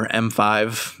M4,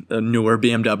 M5, a newer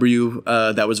BMW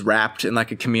that was wrapped in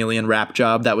like a chameleon wrap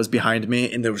job that was behind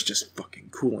me, and there was just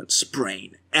fucking coolant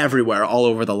spraying everywhere all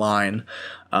over the line.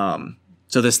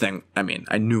 So this thing, I mean,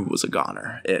 I knew it was a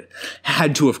goner. It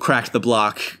had to have cracked the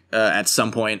block at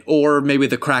some point, or maybe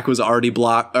the crack was already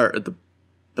blocked, or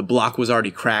the block was already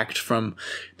cracked from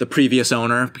the previous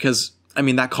owner, because I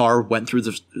mean, that car went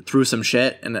through some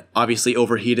shit and it obviously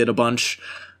overheated a bunch.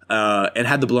 It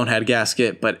had the blown head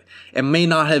gasket, but it may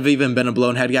not have even been a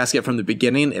blown head gasket from the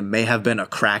beginning. It may have been a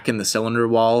crack in the cylinder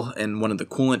wall in one of the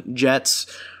coolant jets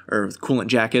or coolant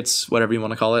jackets, whatever you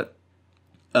want to call it.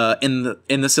 In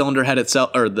the cylinder head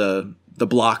itself, or the the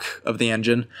block of the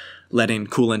engine, letting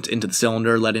coolant into the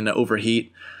cylinder, letting it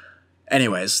overheat.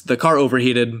 Anyways, the car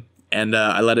overheated, and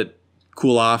I let it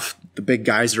cool off, the big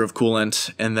geyser of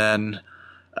coolant, and then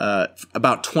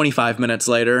about 25 minutes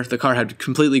later, the car had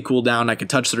completely cooled down. I could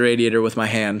touch the radiator with my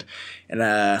hand, and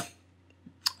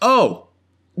oh,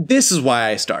 this is why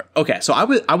I start. Okay, so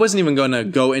I wasn't even going to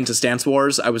go into Stance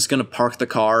Wars. I was going to park the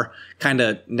car kind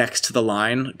of next to the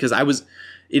line, because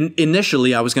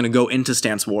initially I was going to go into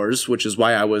Stance Wars, which is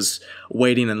why I was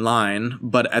waiting in line.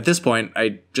 But at this point,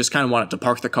 I just kind of wanted to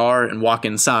park the car and walk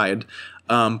inside.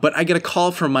 But I get a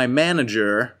call from my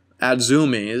manager at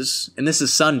Dlzonwlz, and this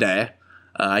is Sunday.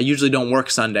 I usually don't work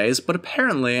Sundays, but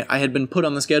apparently I had been put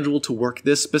on the schedule to work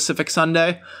this specific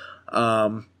Sunday.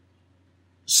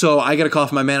 So I get a call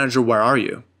from my manager, "Where are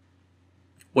you?"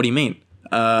 "What do you mean?"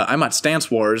 "I'm at Stance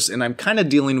Wars, and I'm kind of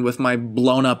dealing with my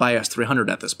blown-up IS300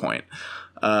 at this point."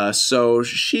 So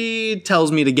she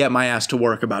tells me to get my ass to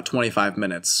work about 25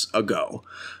 minutes ago.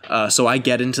 So I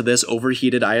get into this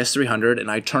overheated IS300,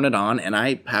 and I turn it on, and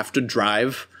I have to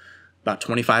drive about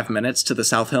 25 minutes to the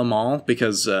South Hill Mall,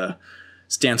 because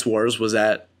Stance Wars was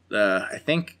at,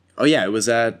 it was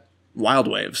at Wild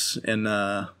Waves in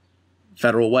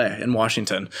Federal Way in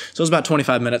Washington. So it was about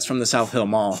 25 minutes from the South Hill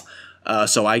Mall.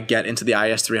 So I get into the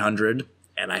IS300,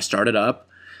 and I start it up.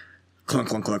 Clunk,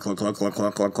 clunk, clunk, clunk, clunk, clunk,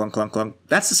 clunk, clunk, clunk, clunk, clunk.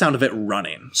 That's the sound of it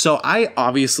running. So I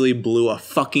obviously blew a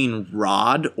fucking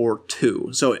rod or two.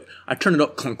 So I turn it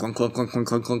up, clunk, clunk, clunk, clunk, clunk,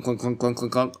 clunk, clunk, clunk, clunk, clunk,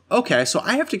 clunk, clunk. Okay, so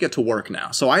I have to get to work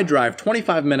now. So I drive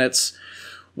 25 minutes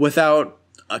without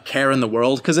a care in the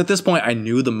world, because at this point I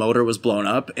knew the motor was blown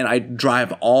up, and I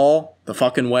drive all the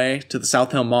fucking way to the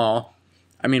South Hill Mall.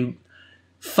 I mean,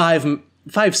 5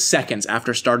 seconds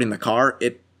after starting the car,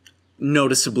 it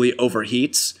noticeably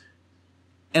overheats,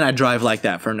 and I drive like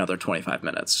that for another 25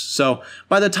 minutes. So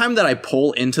by the time that I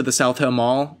pull into the South Hill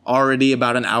Mall, already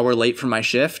about an hour late for my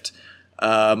shift,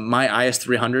 my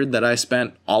IS300 that I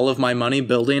spent all of my money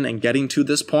building and getting to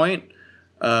this point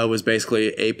was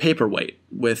basically a paperweight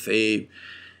with a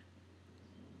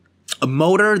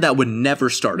motor that would never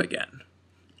start again.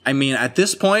 I mean, at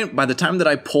this point, by the time that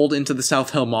I pulled into the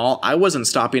South Hill Mall, I wasn't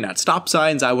stopping at stop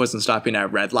signs. I wasn't stopping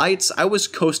at red lights. I was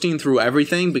coasting through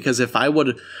everything, because if I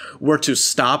were to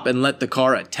stop and let the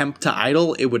car attempt to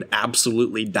idle, it would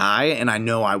absolutely die, and I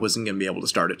know I wasn't going to be able to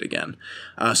start it again.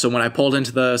 So when I pulled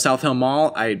into the South Hill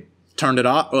Mall, I turned it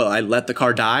off. Well, I let the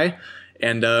car die,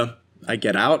 and I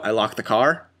get out. I lock the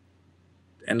car,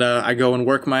 and I go and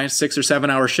work my 6 or 7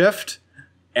 hour shift.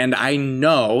 And I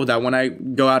know that when I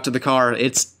go out to the car,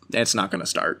 it's not going to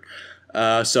start.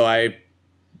 So I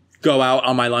go out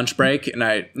on my lunch break, and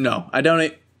I go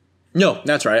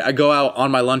out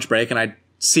on my lunch break, and I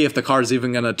see if the car's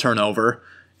even going to turn over.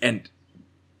 And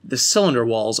the cylinder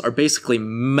walls are basically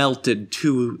melted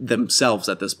to themselves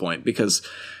at this point, because,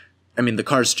 I mean,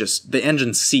 the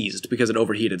engine's seized because it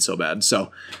overheated so bad.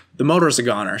 So the motor's a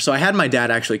goner. So I had my dad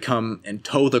actually come and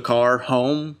tow the car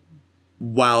home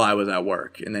while I was at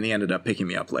work, and then he ended up picking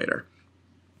me up later.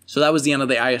 So that was the end of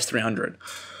the IS300.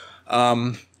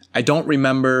 I don't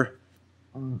remember,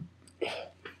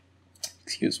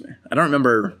 excuse me, I don't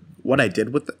remember what I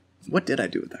did with what did I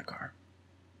do with that car?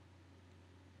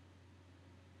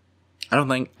 I don't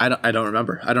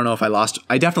remember. I don't know if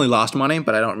I definitely lost money,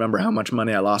 but I don't remember how much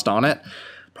money I lost on it.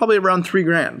 Probably around $3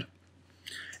 grand.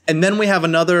 And then we have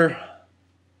another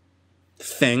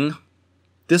thing.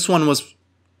 This one was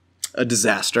a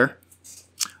disaster,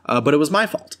 but it was my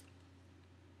fault.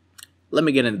 Let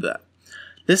me get into that.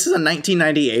 This is a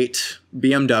 1998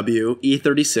 BMW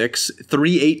E36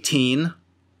 318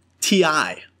 Ti.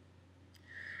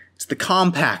 It's the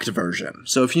compact version.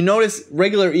 So if you notice,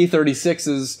 regular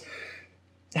E36s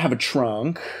have a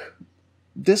trunk.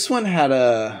 This one had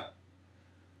a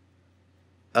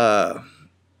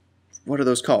what are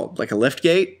those called? Like a lift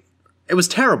gate? It was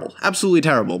terrible, absolutely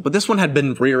terrible. But this one had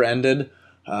been rear-ended.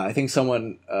 I think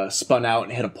someone spun out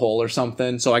and hit a pole or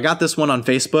something. So I got this one on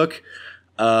Facebook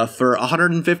for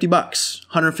 $150.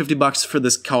 $150 for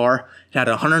this car. It had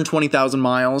 120,000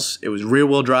 miles. It was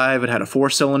rear-wheel drive. It had a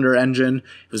 4-cylinder engine.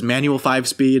 It was manual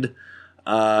 5-speed.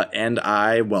 And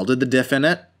I welded the diff in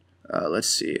it. Let's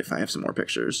see if I have some more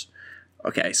pictures.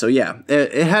 Okay, so yeah,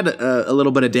 it had a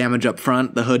little bit of damage up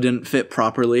front. The hood didn't fit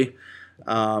properly.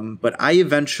 But I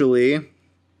eventually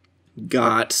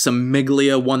got some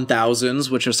Miglia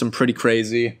 1000s, which are some pretty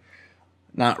crazy,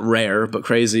 not rare, but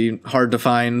crazy, hard to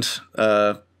find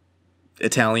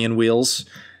Italian wheels.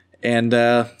 And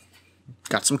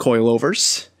got some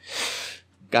coilovers.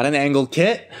 Got an angled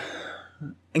kit.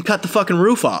 And cut the fucking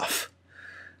roof off.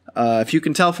 If you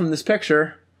can tell from this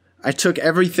picture, I took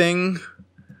everything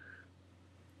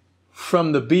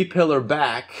from the B-pillar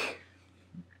back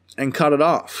and cut it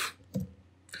off.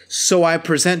 So I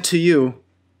present to you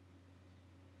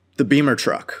the Beamer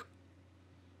truck.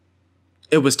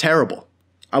 It was terrible.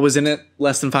 I was in it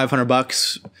less than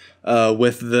 $500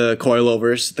 with the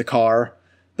coilovers, the car,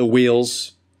 the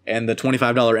wheels, and the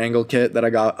 $25 angle kit that I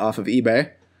got off of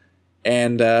eBay.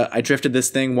 And I drifted this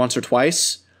thing once or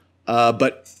twice.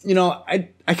 But, you know,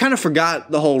 I kind of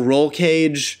forgot the whole roll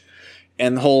cage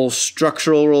and the whole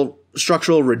structural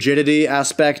rigidity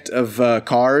aspect of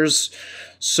cars.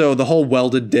 So the whole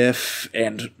welded diff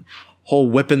and whole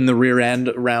whipping the rear end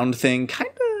around thing kind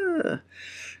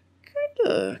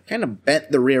of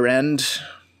bent the rear end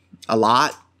a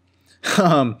lot.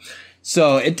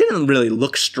 So it didn't really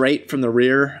look straight from the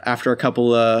rear after a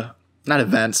couple not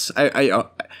events. I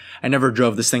never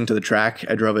drove this thing to the track.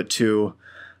 I drove it to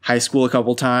high school a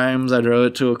couple times. I drove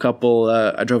it to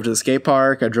I drove to the skate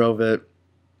park. I drove it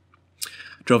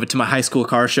to my high school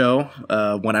car show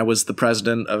when I was the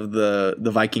president of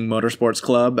the Viking Motorsports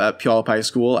Club at Puyallup High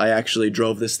School. I actually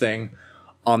drove this thing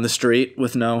on the street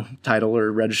with no title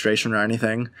or registration or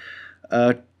anything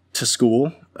to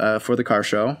school for the car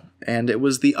show. And it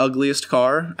was the ugliest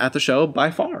car at the show by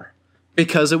far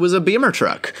because it was a Beamer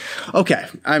truck. Okay,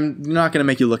 I'm not going to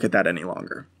make you look at that any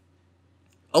longer.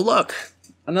 Oh, look,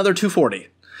 another 240.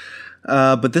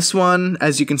 But this one,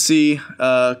 as you can see,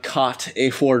 caught a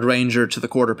Ford Ranger to the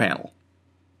quarter panel.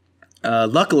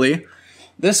 Luckily,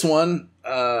 this one,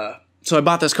 so I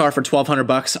bought this car for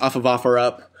 $1,200 off of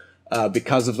OfferUp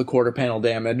because of the quarter panel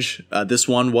damage. This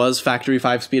one was factory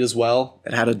 5-speed as well.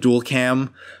 It had a dual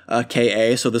cam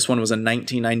KA, so this one was a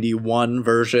 1991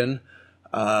 version.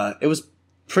 It was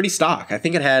pretty stock. I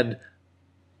think it had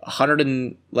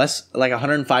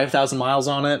 105,000 miles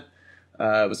on it.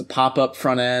 It was a pop-up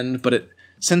front end, but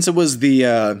since it was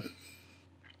the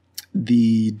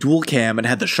dual cam, it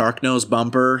had the shark nose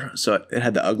bumper, so it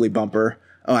had the ugly bumper.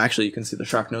 Oh, actually, you can see the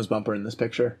shark nose bumper in this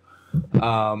picture.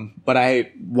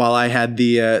 But while I had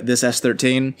this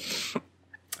S13,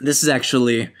 this is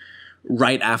actually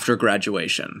right after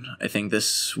graduation. I think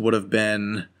this would have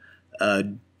been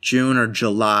June or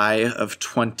July of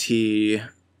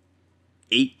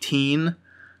 2018.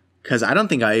 Because I don't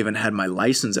think I even had my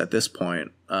license at this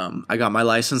point. I got my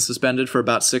license suspended for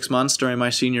about 6 months during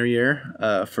my senior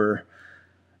year for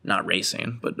not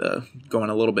racing, but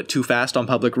going a little bit too fast on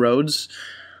public roads.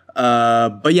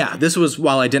 But yeah, this was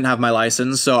while I didn't have my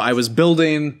license. So I was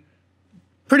building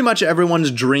pretty much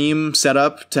everyone's dream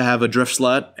setup to have a drift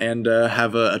slut and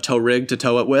have a tow rig to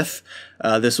tow it with.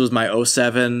 This was my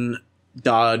 07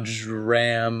 Dodge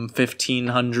Ram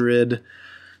 1500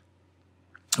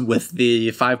 with the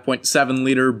 5.7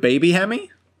 liter baby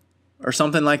Hemi or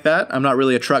something like that. I'm not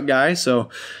really a truck guy, so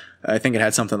I think it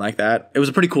had something like that. It was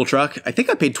a pretty cool truck. I think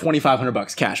I paid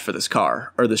 $2,500 cash for this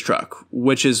car or this truck,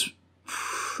 which is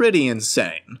pretty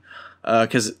insane.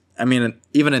 Because I mean,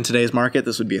 even in today's market,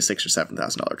 this would be a $6,000 or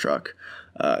 $7,000 truck.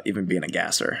 Even being a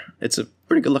gasser, it's a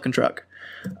pretty good looking truck.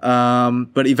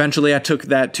 But eventually, I took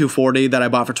that 240 that I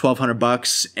bought for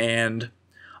 $1,200 and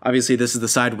obviously, this is the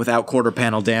side without quarter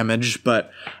panel damage,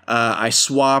 but I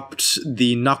swapped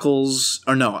the knuckles,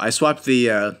 or no, I swapped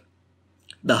the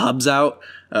hubs out.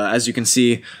 As you can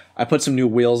see, I put some new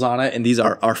wheels on it, and these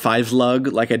are 5-lug,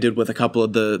 like I did with a couple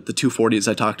of the 240s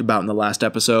I talked about in the last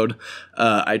episode.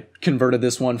 I converted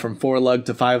this one from 4-lug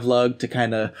to 5-lug to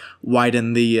kind of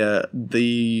widen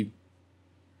the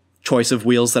choice of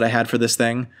wheels that I had for this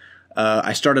thing.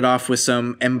 I started off with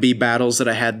some MB battles that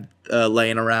I had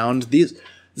laying around.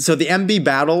 So the MB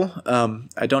battle,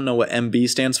 I don't know what MB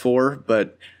stands for,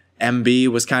 but MB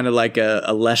was kind of like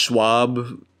a Les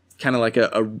Schwab, kind of like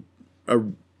a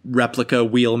replica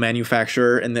wheel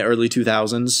manufacturer in the early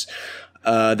 2000s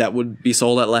that would be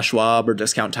sold at Les Schwab or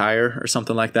Discount Tire or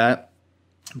something like that.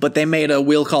 But they made a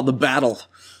wheel called the Battle.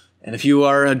 And if you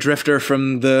are a drifter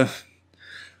from the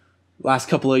last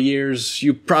couple of years,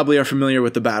 you probably are familiar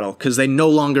with the Battle because they no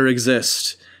longer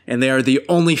exist. And they are the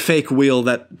only fake wheel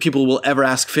that people will ever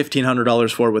ask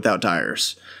 $1,500 for without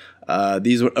tires.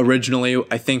 These originally,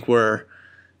 I think, were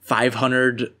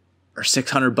 $500 or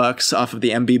 $600 off of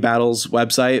the MB Battles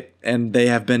website, and they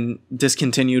have been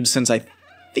discontinued since I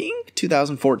think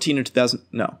 2015 or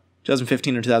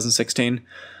 2016.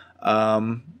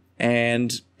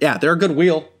 And yeah, they're a good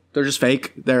wheel. They're just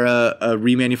fake. They're a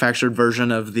remanufactured version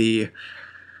of the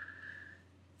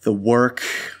Work,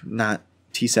 not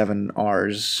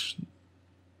T7Rs,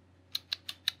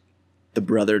 the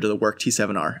brother to the Work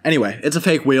T7R. Anyway, it's a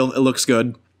fake wheel. It looks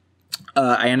good.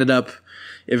 I ended up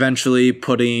eventually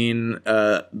putting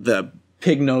the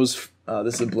pig nose,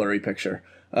 this is a blurry picture,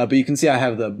 But you can see I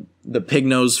have the pig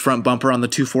nose front bumper on the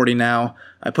 240 now.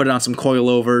 I put it on some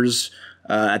coilovers.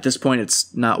 At this point,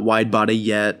 it's not wide body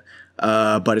yet,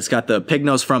 but it's got the pig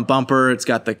nose front bumper. It's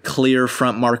got the clear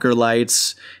front marker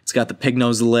lights. It's got the pig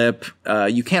nose lip.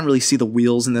 You can't really see the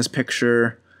wheels in this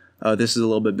picture. This is a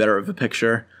little bit better of a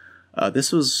picture.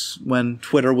 This was when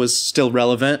Twitter was still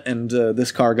relevant, and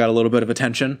this car got a little bit of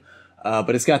attention.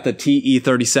 But it's got the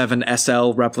TE37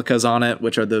 SL replicas on it,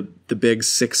 which are the big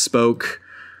 6-spoke.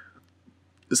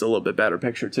 This is a little bit better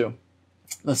picture too.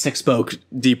 The 6-spoke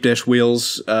deep dish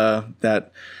wheels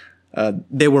that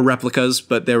they were replicas,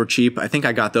 but they were cheap. I think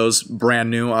I got those brand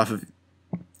new off of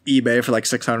eBay for like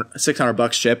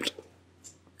 $600 shipped,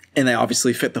 and they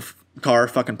obviously fit the car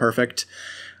fucking perfect.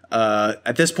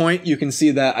 At this point, you can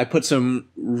see that I put some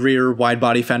rear wide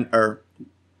body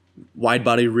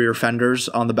rear fenders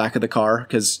on the back of the car,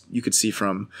 because you could see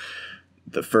from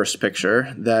the first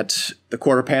picture that the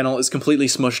quarter panel is completely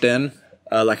smushed in.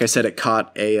 Like I said, it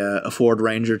caught a Ford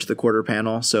Ranger to the quarter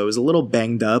panel, so it was a little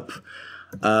banged up.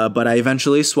 But I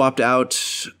eventually swapped out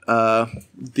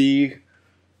the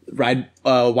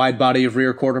wide body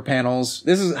rear quarter panels.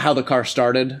 This is how the car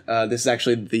started. This is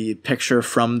actually the picture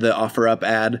from the OfferUp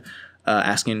ad,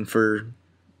 asking for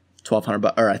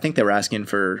 $1,200, or I think they were asking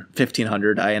for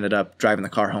 $1,500. I ended up driving the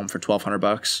car home for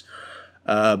 $1,200.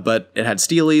 But it had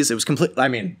Steelies. It was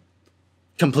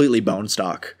completely bone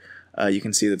stock. You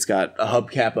can see that it's got a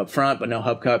hubcap up front, but no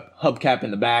hubcap in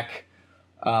the back.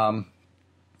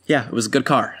 Yeah, it was a good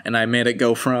car, and I made it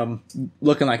go from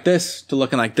looking like this to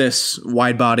looking like this,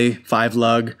 wide body,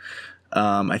 5-lug.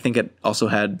 I think it also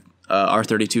had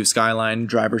R32 Skyline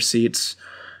driver seats,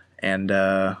 and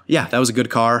yeah, that was a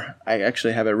good car. I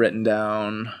actually have it written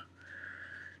down.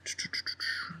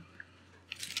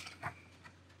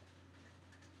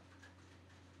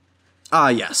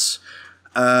 Yes.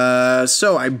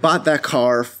 So I bought that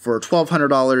car for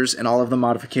 $1,200, and all of the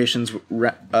modifications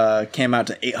came out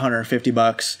to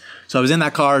 $850. So I was in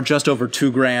that car just over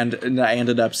 $2,000, and I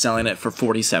ended up selling it for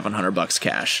 $4,700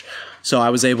 cash. So I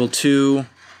was able to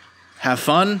have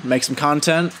fun, make some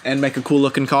content, and make a cool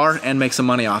looking car, and make some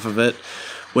money off of it,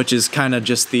 which is kind of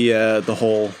just the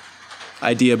whole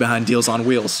idea behind Deals on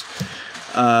Wheels.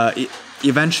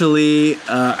 Eventually,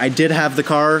 I did have the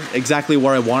car exactly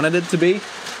where I wanted it to be.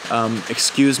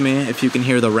 Excuse me if you can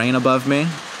hear the rain above me.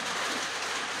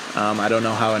 I don't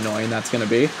know how annoying that's going to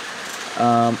be.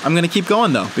 I'm going to keep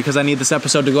going, though, because I need this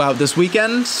episode to go out this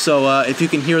weekend. So if you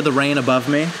can hear the rain above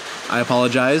me, I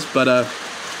apologize, but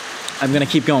I'm going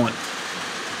to keep going.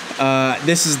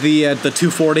 This is the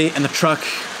 240 and the truck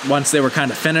once they were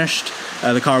kind of finished.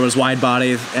 The car was wide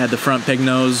body, had the front pig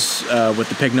nose with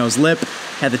the pig nose lip,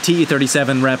 had the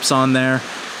TE37 reps on there,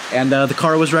 and the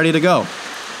car was ready to go.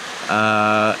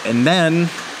 And then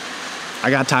I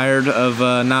got tired of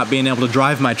not being able to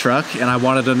drive my truck, and I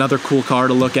wanted another cool car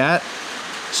to look at.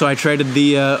 So I traded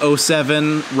the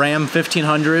 07 Ram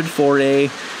 1500 for a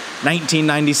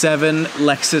 1997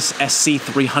 Lexus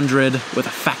SC300 with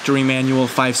a factory manual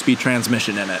 5-speed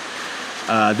transmission in it.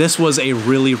 This was a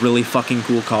really, really fucking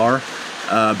cool car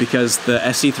because the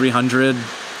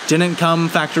SC300 didn't come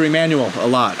factory manual a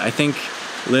lot. I think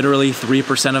literally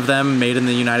 3% of them made in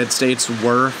the United States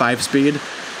were 5-speed.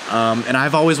 And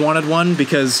I've always wanted one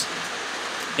because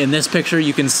in this picture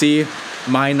you can see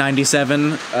my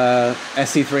 97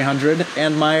 SC300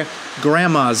 and my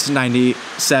grandma's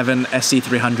 97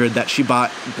 SC300 that she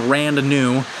bought brand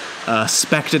new,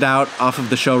 spec'd it out off of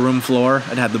the showroom floor.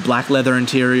 It had the black leather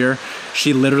interior.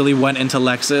 She literally went into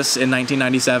Lexus in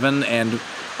 1997 and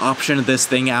optioned this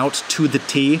thing out to the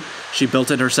T. She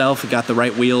built it herself, got the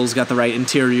right wheels, got the right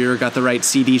interior, got the right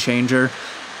CD changer,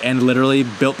 and literally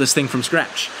built this thing from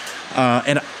scratch.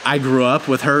 And I grew up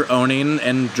with her owning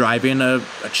and driving a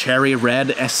cherry red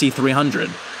SC300,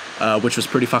 which was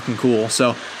pretty fucking cool.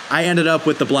 So I ended up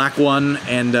with the black one,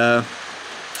 and I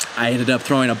ended up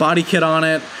throwing a body kit on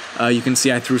it. You can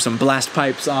see I threw some blast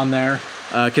pipes on there,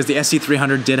 because the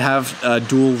SC300 did have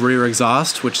dual rear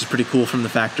exhaust, which is pretty cool from the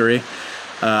factory.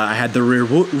 I had the rear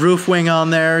roof wing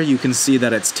on there. You can see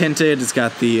that it's tinted. It's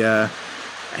got the, I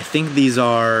think these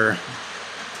are,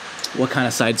 what kind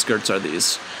of side skirts are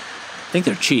these? I think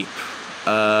they're cheap.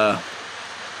 I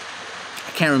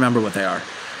can't remember what they are.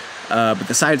 But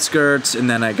the side skirts, and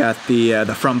then I got the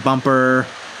front bumper,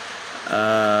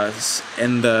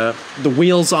 and the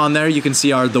wheels on there you can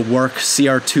see are the Work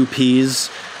CR2Ps,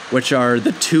 which are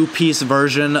the 2-piece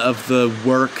version of the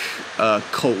Work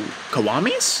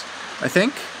Kawamis, I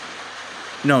think.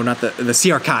 No, not the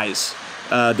CR Kais.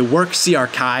 The Work CR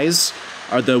Kais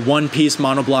are the 1-piece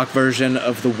monoblock version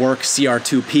of the Work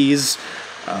CR2Ps.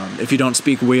 If you don't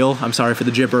speak wheel, I'm sorry for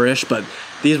the gibberish, but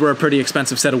these were a pretty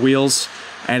expensive set of wheels.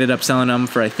 I ended up selling them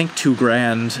for I think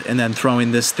 $2,000, and then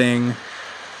throwing this thing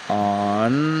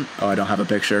on, oh, I don't have a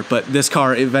picture, but this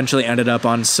car eventually ended up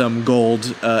on some gold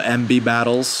MB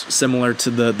battles, similar to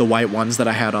the white ones that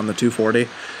I had on the 240.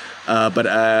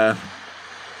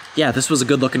 Yeah, this was a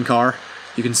good looking car.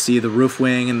 You can see the roof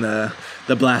wing and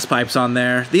the blast pipes on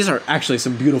there. These are actually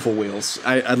some beautiful wheels.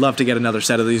 I'd love to get another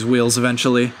set of these wheels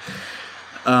eventually.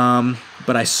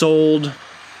 But I sold,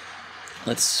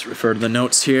 let's refer to the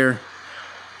notes here.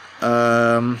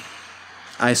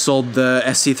 I sold the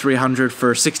SC300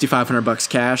 for $6,500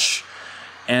 cash.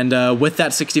 And with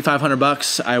that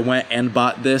 $6,500, I went and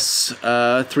bought this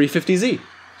 350Z.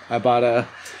 I bought a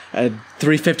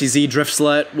 350Z drift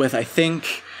slut with, I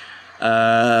think,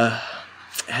 had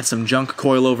some junk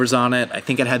coilovers on it. I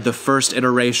think it had the first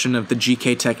iteration of the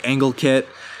GK Tech angle kit.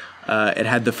 It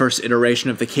had the first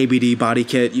iteration of the KBD body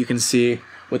kit, you can see,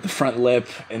 with the front lip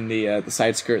and the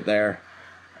side skirt there.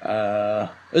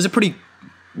 It was a pretty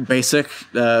basic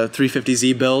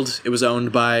 350Z build. It was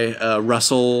owned by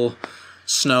Russell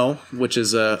Snow, which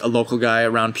is a local guy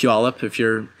around Puyallup. If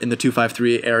you're in the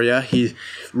 253 area, he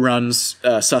runs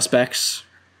Suspects,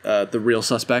 the real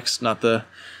Suspects, not the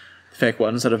fake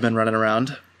ones that have been running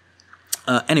around.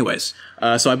 Anyways,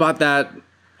 so I bought that,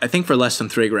 I think, for less than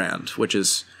 $3,000, which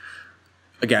is,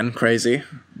 again, crazy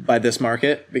by this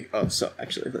market. Oh, so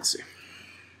actually, let's see.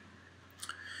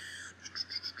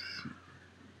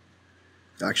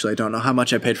 Actually, I don't know how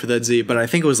much I paid for that Z, but I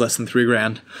think it was less than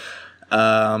 $3,000.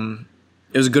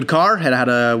 It was a good car. It had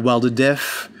a welded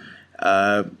diff.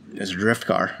 It was a drift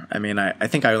car. I mean, I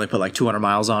think I only put like 200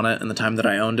 miles on it in the time that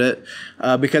I owned it,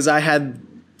 because I had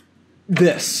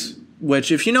this,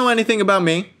 which, if you know anything about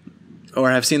me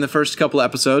or have seen the first couple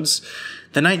episodes,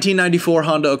 the 1994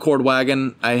 Honda Accord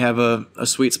wagon, I have a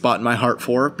sweet spot in my heart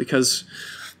for, because,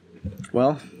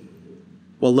 well,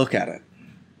 look at it.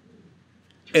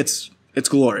 It's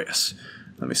glorious.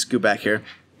 Let me scoot back here.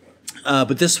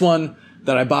 But this one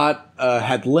that I bought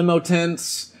had limo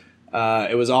tints.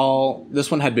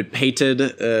 This one had been painted.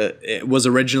 It was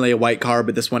originally a white car,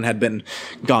 but this one had been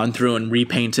gone through and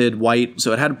repainted white,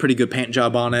 so it had a pretty good paint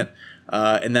job on it.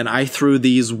 And then I threw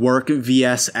these Work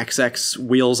VSXX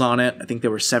wheels on it. I think they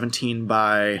were 17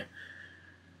 by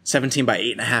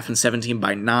 8.5 and 17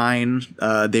 by 9.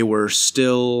 They were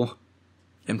still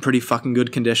in pretty fucking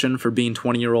good condition for being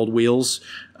 20-year-old wheels.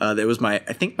 That was my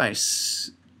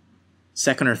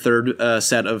second or third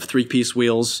set of 3-piece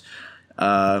wheels.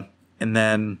 And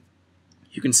then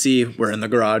you can see we're in the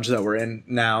garage that we're in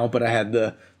now, but I had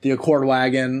the Accord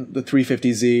wagon, the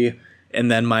 350Z, and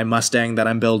then my Mustang that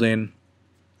I'm building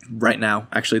right now.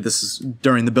 Actually, this is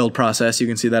during the build process. You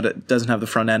can see that it doesn't have the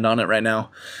front end on it right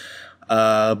now.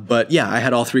 But yeah, I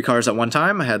had all 3 cars at one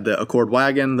time. I had the Accord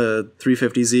wagon, the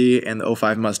 350Z, and the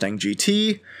 05 Mustang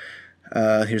GT.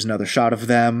 Here's another shot of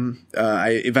them.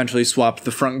 I eventually swapped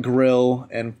the front grille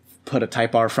and put a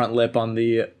Type R front lip on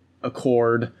the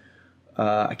Accord.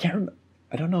 I can't remember.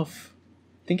 I don't know if...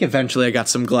 I think eventually I got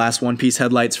some glass one-piece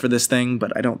headlights for this thing,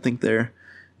 but I don't think they're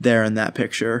there in that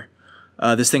picture.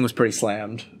 This thing was pretty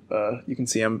slammed. You can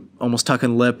see I'm almost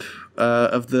tucking lip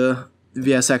of the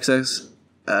VSXX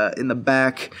in the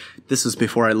back. This was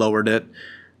before I lowered it.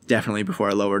 Definitely before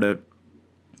I lowered it.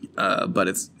 But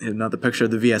it's another picture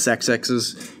of the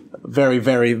VSXX's very,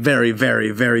 very, very, very,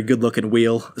 very good-looking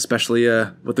wheel, especially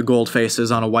with the gold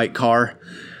faces on a white car.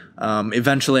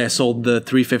 Eventually, I sold the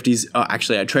 350s.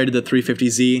 Actually, I traded the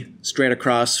 350Z straight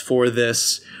across for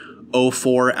this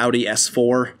 04 Audi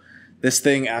S4. This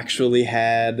thing actually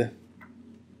had,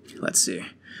 let's see,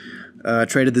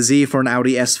 traded the Z for an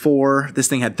Audi S4. This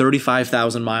thing had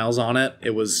 35,000 miles on it.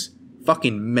 It was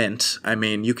fucking mint. I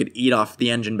mean, you could eat off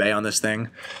the engine bay on this thing.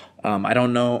 I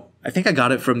don't know. I think I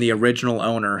got it from the original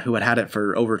owner who had it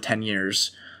for over 10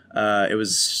 years. It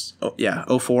was,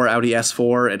 04 Audi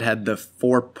S4. It had the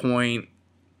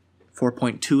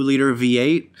 4.2 liter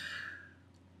V8.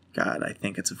 God, I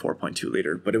think it's a 4.2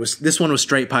 liter, but this one was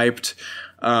straight piped,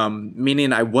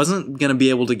 meaning I wasn't going to be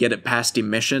able to get it past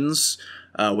emissions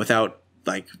without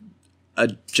like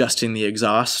adjusting the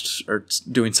exhaust or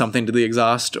doing something to the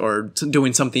exhaust or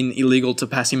doing something illegal to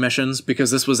pass emissions,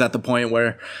 because this was at the point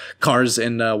where cars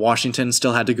in Washington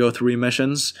still had to go through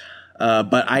emissions.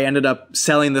 But I ended up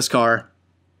selling this car.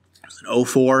 It was an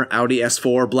 04 Audi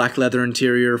S4, black leather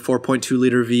interior, 4.2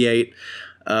 liter V8,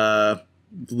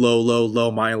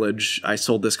 low mileage. I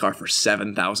sold this car for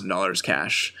 $7,000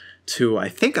 cash to, I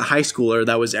think, a high schooler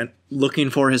that was looking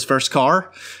for his first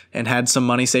car and had some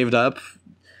money saved up.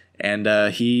 And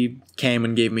he came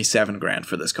and gave me $7,000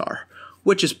 for this car,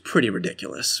 which is pretty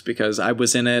ridiculous because I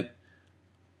was in it,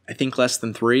 I think, less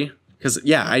than 3. Because,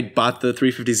 yeah, I bought the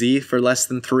 350Z for less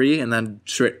than 3 and then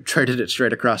traded it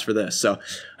straight across for this. So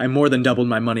I more than doubled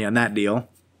my money on that deal.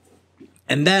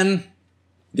 And then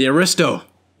the Aristo.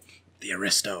 The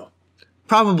Aristo.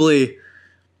 Probably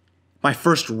my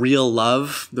first real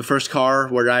love. The first car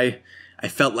where I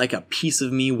felt like a piece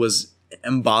of me was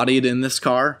embodied in this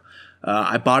car.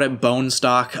 I bought it bone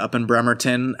stock up in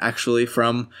Bremerton, actually,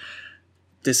 from...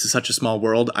 This is such a small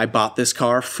world. I bought this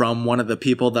car from one of the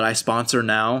people that I sponsor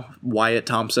now, Wyatt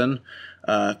Thompson,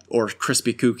 or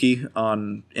Crispy Kooky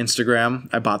on Instagram.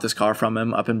 I bought this car from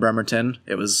him up in Bremerton.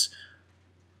 It was,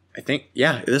 I think,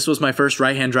 yeah, this was my first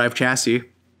right-hand drive chassis.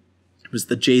 It was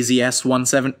the JZS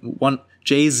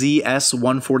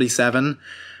 147.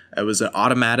 It was an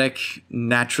automatic,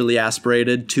 naturally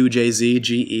aspirated 2JZ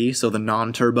GE, so the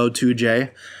non-turbo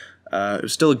 2J. It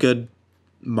was still a good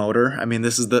motor. I mean,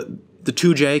 this is the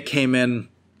 2J came in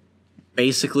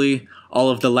basically all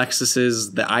of the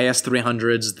Lexuses, the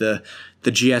IS300s, the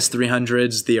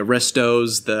GS300s, the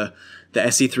Aristos, the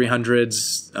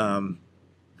SE300s.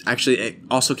 Actually, it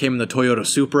also came in the Toyota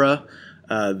Supra,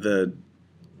 the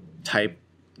Type,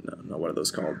 no, what are those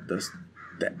called?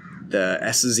 The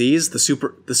SZs, the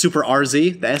Super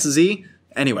RZ, the SZ.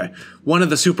 Anyway, one of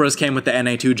the Supras came with the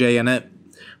NA2J in it.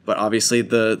 But obviously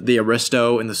the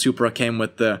Aristo and the Supra came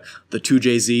with the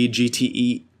 2JZ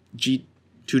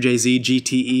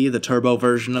GTE, the turbo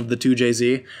version of the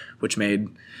 2JZ, which made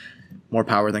more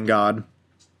power than God.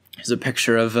 Here's a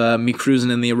picture of me cruising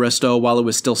in the Aristo while it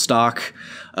was still stock.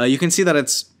 You can see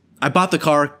that I bought the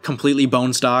car completely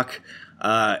bone stock.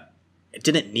 It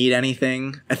didn't need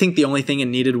anything. I think the only thing it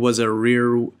needed was a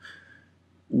rear...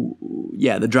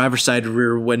 Yeah, the driver's side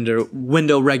rear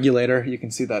window regulator. You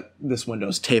can see that this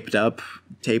window's taped to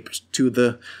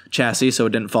the chassis so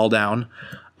it didn't fall down.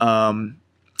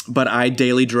 But I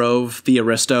daily drove the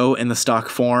Aristo in the stock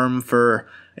form for,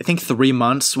 I think, 3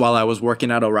 months while I was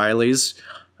working at O'Reilly's.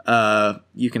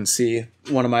 You can see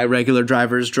one of my regular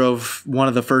drivers drove one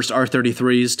of the first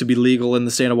R33s to be legal in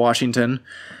the state of Washington.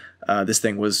 This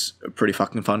thing was a pretty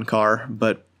fucking fun car.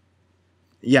 But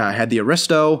yeah, I had the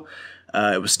Aristo.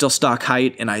 It was still stock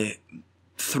height, and I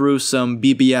threw some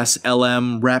BBS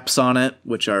LM reps on it,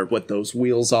 which are what those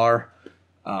wheels are.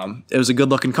 It was a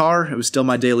good-looking car. It was still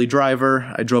my daily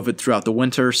driver. I drove it throughout the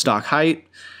winter, stock height.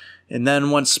 And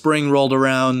then once spring rolled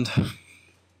around,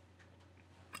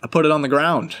 I put it on the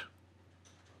ground.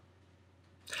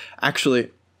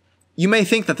 Actually, you may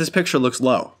think that this picture looks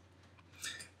low.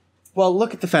 Well,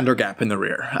 look at the fender gap in the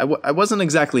rear. I wasn't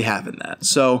exactly having that,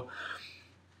 so...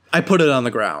 I put it on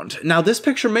the ground. Now, this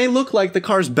picture may look like the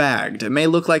car's bagged. It may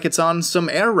look like it's on some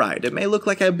air ride. It may look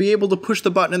like I'd be able to push the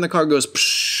button and the car goes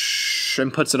psh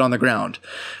and puts it on the ground.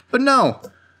 But no,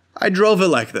 I drove it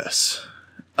like this.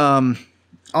 On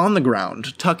the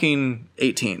ground, tucking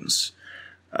 18s.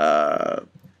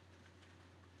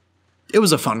 It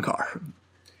was a fun car.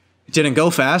 It didn't go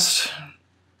fast.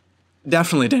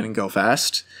 Definitely didn't go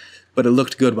fast. But it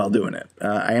looked good while doing it.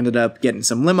 I ended up getting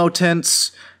some limo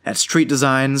tints at Street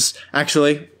Designs.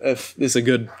 Actually, if this is a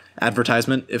good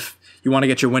advertisement, if you want to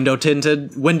get your windows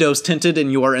tinted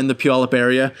and you are in the Puyallup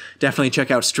area, definitely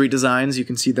check out Street Designs. You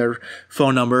can see their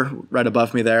phone number right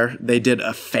above me there. They did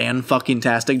a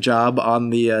fan-fucking-tastic job on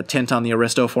the tint on the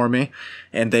Aristo for me,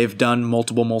 and they've done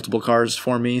multiple cars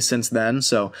for me since then,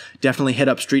 so definitely hit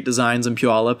up Street Designs in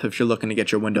Puyallup if you're looking to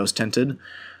get your windows tinted.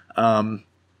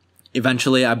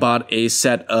 Eventually, I bought a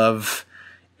set of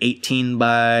 18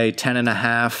 by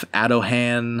 10.5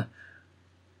 Adohan.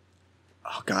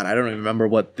 Oh God, I don't even remember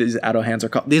what these Adohans are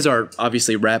called. These are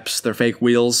obviously reps. They're fake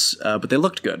wheels, but they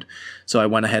looked good. So I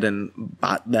went ahead and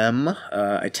bought them.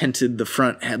 I tinted the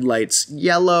front headlights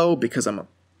yellow because I'm a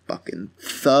fucking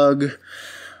thug.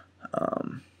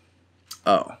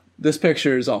 Oh, this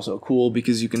picture is also cool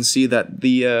because you can see that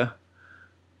the...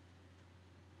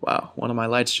 Wow, one of my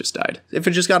lights just died. If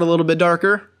it just got a little bit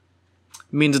darker,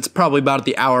 it means it's probably about at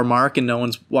the hour mark and no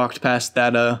one's walked past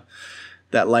that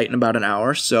light in about an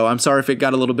hour. So I'm sorry if it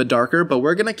got a little bit darker, but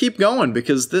we're gonna keep going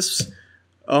because this,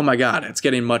 oh my God, it's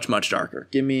getting much darker.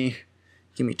 Give me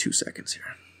 2 seconds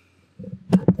here.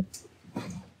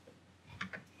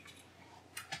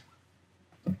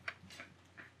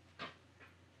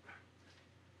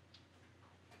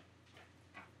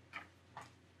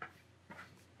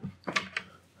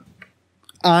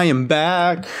 I am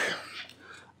back.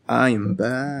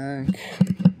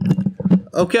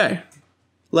 Okay.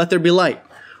 Let there be light.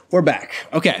 We're back.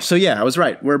 Okay, so yeah, I was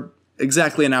right. We're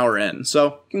exactly an hour in.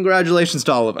 So congratulations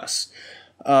to all of us.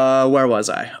 Where was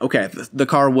I? Okay, the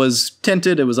car was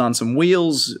tinted. It was on some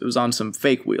wheels. It was on some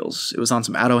fake wheels. It was on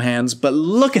some Atto hands. But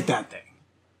look at that thing.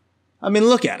 I mean,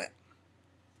 look at it.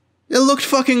 It looked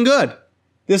fucking good.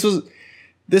 This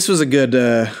was a good.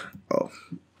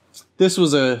 This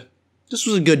was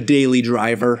a good daily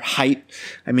driver height.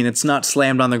 I mean, it's not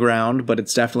slammed on the ground, but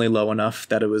it's definitely low enough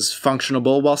that it was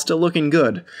functionable while still looking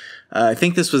good. I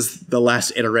think this was the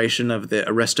last iteration of the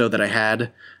Aristo that I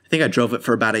had. I think I drove it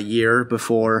for about a year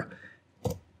before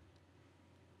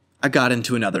I got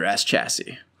into another S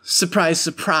chassis. Surprise,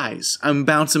 surprise. I'm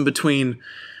bouncing between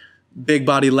big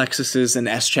body Lexuses and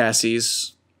S chassis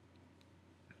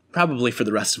probably for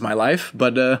the rest of my life,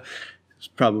 but it's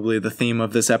probably the theme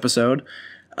of this episode.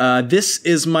 This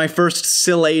is my first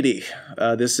SIL 80.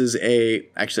 This is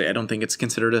actually, I don't think it's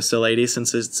considered a SIL 80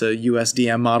 since it's a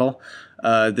USDM model.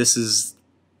 This is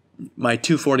my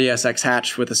 240SX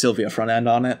hatch with a Silvia front end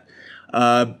on it.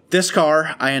 This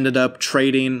car, I ended up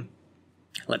trading,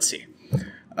 let's see.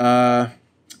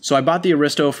 So I bought the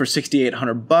Aristo for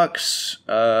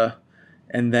 $6,800,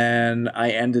 and then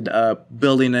I ended up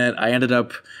building it. I ended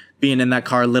up being in that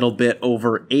car a little bit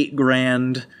over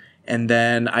 $8,000. And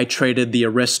then I traded the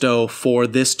Aristo for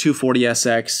this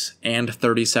 240SX and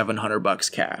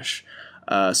 $3,700 cash.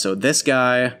 So this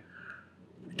guy, I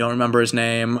don't remember his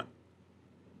name.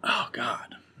 Oh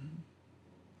God.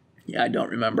 Yeah, I don't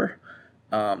remember.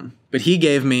 But he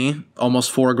gave me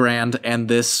almost $4,000 and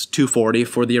this 240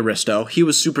 for the Aristo. He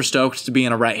was super stoked to be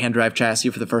in a right-hand drive chassis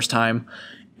for the first time.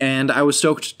 And I was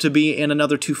stoked to be in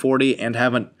another 240 and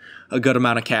have a good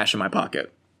amount of cash in my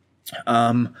pocket.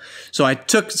 So I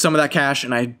took some of that cash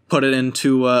and I put it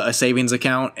into a savings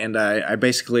account, and I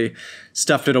basically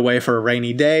stuffed it away for a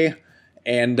rainy day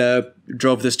and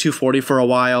drove this 240 for a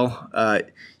while.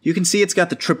 You can see it's got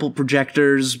the triple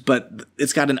projectors, but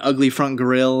it's got an ugly front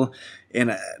grille,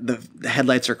 and the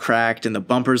headlights are cracked and the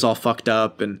bumper's all fucked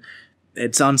up, and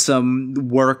it's on some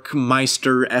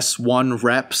Workmeister S1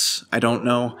 reps. I don't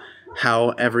know how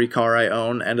every car I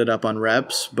own ended up on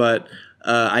reps, but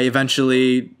I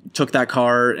eventually took that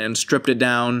car and stripped it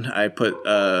down. I put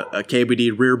a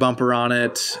KBD rear bumper on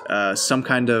it, some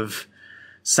kind of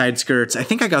side skirts. I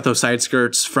think I got those side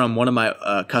skirts from one of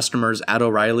my customers at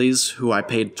O'Reilly's, who I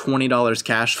paid $20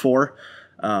 cash for.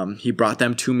 He brought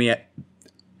them to me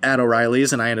at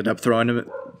O'Reilly's, and I ended up throwing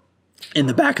them in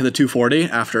the back of the 240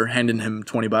 after handing him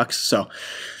 $20. So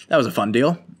that was a fun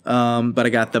deal. But I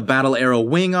got the Battle Arrow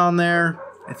wing on there.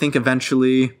 I think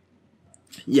eventually,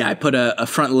 yeah, I put a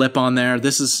front lip on there.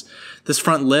 This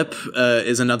front lip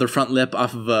is another front lip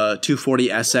off of a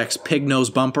 240SX pig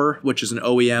nose bumper, which is an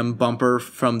OEM bumper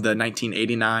from the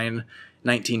 1989,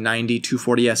 1990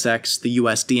 240SX, the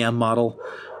USDM model.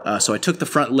 So I took the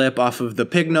front lip off of the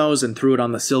pig nose and threw it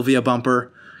on the Silvia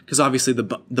bumper, because obviously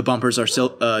the bumpers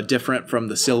are different from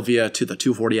the Silvia to the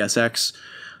 240SX.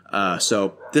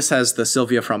 So this has the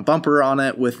Silvia front bumper on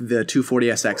it with the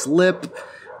 240SX lip.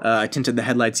 I tinted the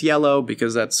headlights yellow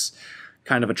because that's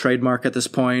kind of a trademark at this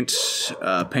point.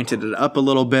 Painted it up a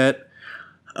little bit.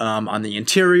 On the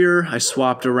interior, I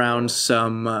swapped around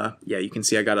some, yeah, you can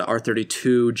see I got an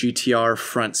R32 GTR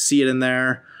front seat in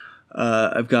there.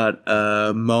 I've got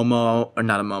a Momo, or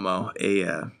not a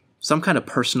Momo, some kind of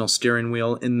personal steering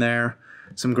wheel in there.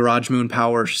 Some Garage Moon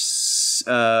Power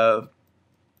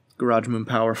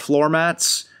floor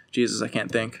mats. Jesus, I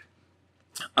can't think.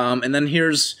 And then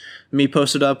here's me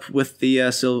posted up with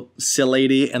the SIL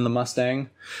 80 and the Mustang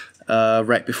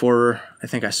right before I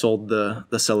think I sold the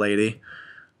SIL 80.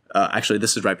 Actually,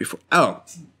 this is right before. Oh,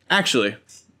 actually,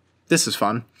 this is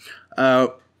fun.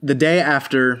 The day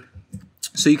after,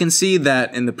 so you can see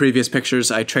that in the previous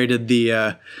pictures, I traded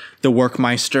the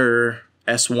Workmeister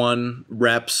S1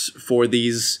 reps for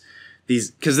these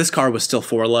because this car was still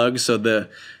 4-lug, so the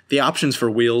options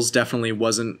for wheels definitely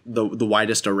wasn't the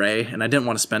widest array, and I didn't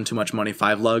want to spend too much money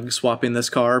 5-lug swapping this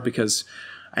car because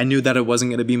I knew that it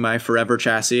wasn't going to be my forever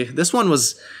chassis. This one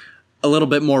was a little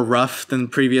bit more rough than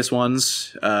previous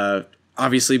ones,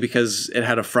 obviously because it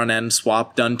had a front end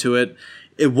swap done to it.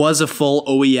 It was a full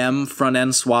OEM front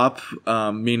end swap,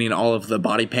 meaning all of the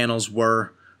body panels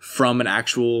were from an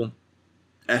actual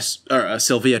a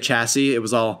Silvia chassis. It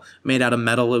was all made out of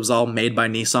metal. It was all made by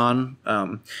Nissan,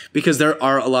 because there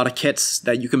are a lot of kits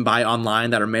that you can buy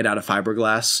online that are made out of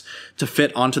fiberglass to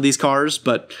fit onto these cars,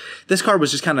 but this car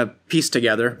was just kind of pieced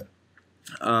together.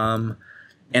 And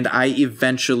I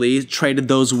eventually traded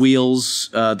those wheels,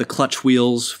 the clutch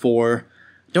wheels, for,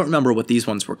 I don't remember what these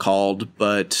ones were called,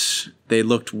 but they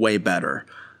looked way better.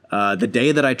 The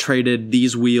day that I traded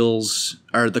these wheels,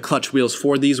 or the clutch wheels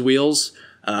for these wheels,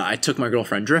 I took my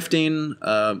girlfriend drifting,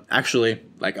 actually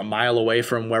like a mile away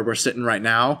from where we're sitting right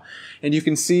now. And you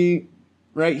can see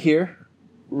right here,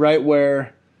 right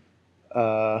where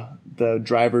the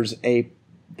driver's A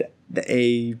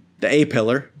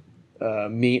pillar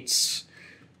meets,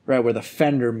 right where the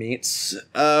fender meets.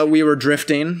 We were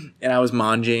drifting, and I was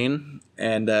manjing,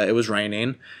 and it was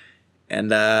raining,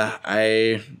 and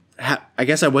I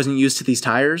guess I wasn't used to these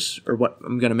tires, or what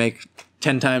I'm gonna make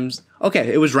 10 times.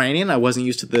 Okay, it was raining. I wasn't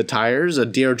used to the tires. A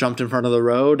deer jumped in front of the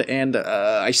road, and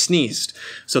I sneezed.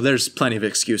 So there's plenty of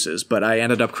excuses, but I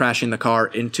ended up crashing the car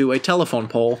into a telephone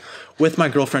pole with my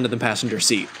girlfriend in the passenger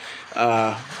seat.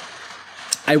 I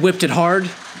whipped it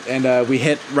hard, and we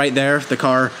hit right there. The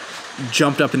car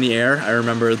jumped up in the air. I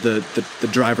remember the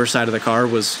driver's side of the car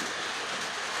was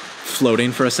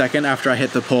floating for a second after I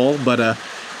hit the pole, but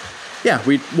yeah,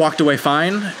 we walked away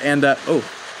fine. And oh,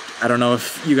 I don't know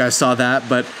if you guys saw that,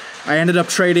 but I ended up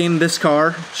trading this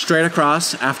car straight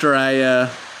across after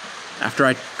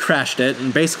I crashed it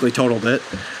and basically totaled it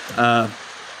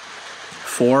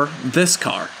for this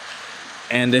car.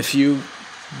 And if you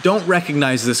don't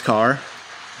recognize this car,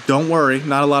 don't worry,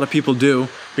 not a lot of people do,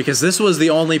 because this was the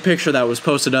only picture that was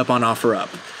posted up on OfferUp.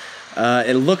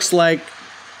 It looks like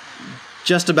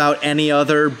just about any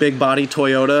other big body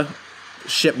Toyota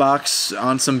shitbox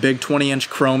on some big 20-inch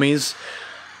chromies,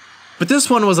 but this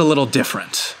one was a little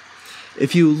different.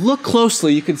 If you look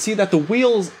closely, you can see that the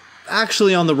wheel's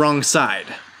actually on the wrong side,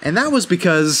 and that was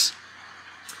because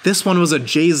this one was a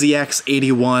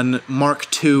JZX81 Mark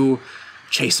II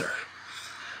Chaser.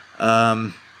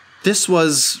 This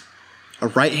was a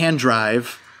right-hand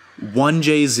drive,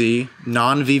 1JZ,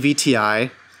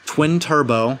 non-VVTi, twin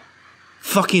turbo,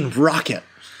 fucking rocket.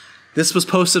 This was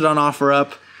posted on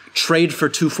OfferUp, trade for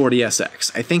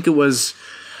 240SX. I think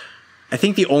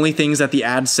the only things that the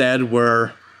ad said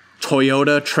were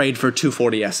Toyota trade for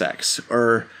 240SX,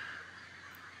 or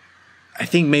I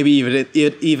think maybe it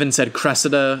even said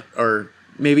Cressida, or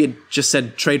maybe it just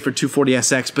said trade for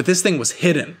 240SX, but this thing was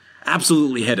hidden,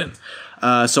 absolutely hidden.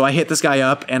 So I hit this guy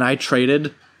up, and I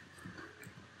traded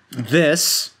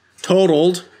this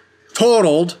totaled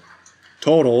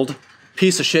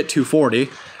piece of shit 240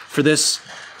 for this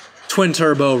twin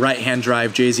turbo right-hand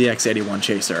drive JZX81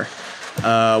 Chaser,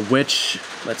 which,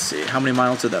 let's see, how many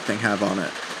miles did that thing have on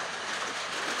it?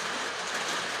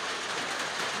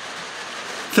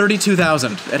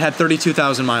 32,000. It had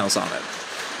 32,000 miles on it.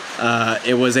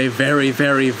 It was a very,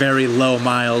 very, very low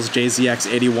miles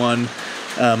JZX81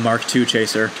 Mark II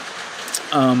Chaser.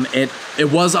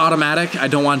 It was automatic. I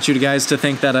don't want you guys to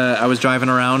think that I was driving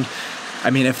around. I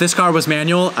mean, if this car was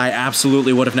manual, I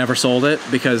absolutely would have never sold it,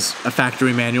 because a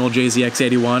factory manual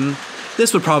JZX81,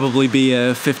 this would probably be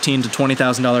a $15,000 to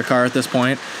 $20,000 car at this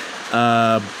point.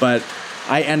 But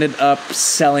I ended up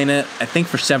selling it, I think,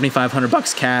 for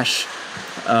 $7,500 cash.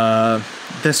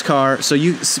 This car, so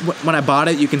when I bought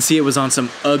it, you can see it was on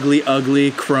some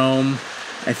ugly chrome.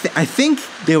 I think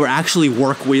they were actually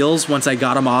work wheels. Once I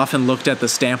got them off and looked at the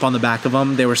stamp on the back of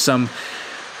them, they were some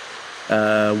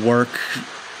work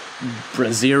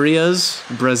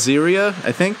Braziria,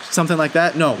 I think, something like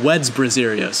that. No, Weds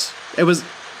Brazerias.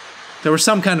 There was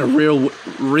some kind of real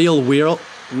wheel.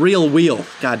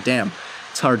 God damn,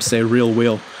 it's hard to say real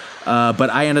wheel. But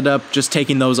I ended up just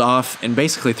taking those off and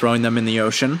basically throwing them in the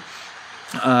ocean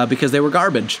because they were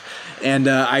garbage. And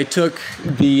I took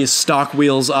the stock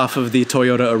wheels off of the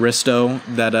Toyota Aristo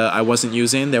that I wasn't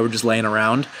using. They were just laying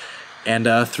around, and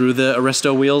threw the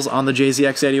Aristo wheels on the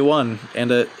JZX81,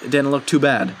 and it didn't look too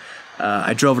bad.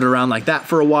 I drove it around like that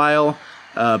for a while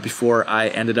before I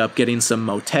ended up getting some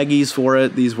Motegis for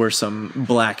it. These were some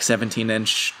black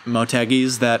 17-inch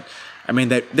Motegis that, I mean,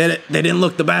 they didn't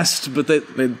look the best, but they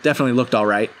definitely looked all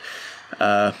right.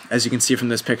 As you can see from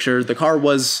this picture, the car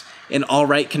was in all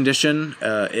right condition.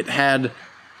 It had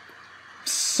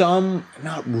some,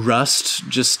 not rust,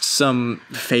 just some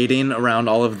fading around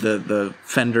all of the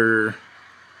fender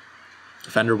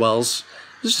wells.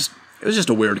 It was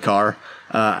just a weird car.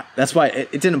 That's why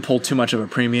it didn't pull too much of a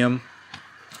premium.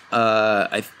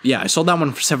 I sold that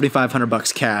one for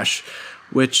 $7,500 cash,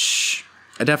 which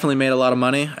I definitely made a lot of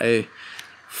money.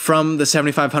 From the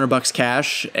 $7,500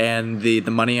 cash and the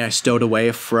money I stowed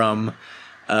away from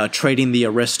trading the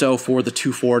Aristo for the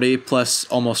 240 plus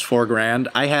almost $4,000,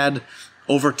 I had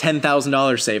over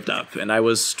 $10,000 saved up, and I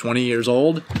was 20 years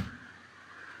old.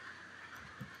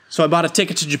 So I bought a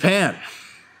ticket to Japan.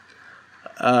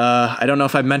 I don't know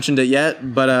if I've mentioned it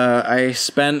yet, but I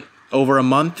spent over a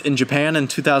month in Japan in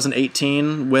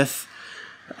 2018 with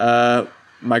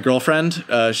my girlfriend.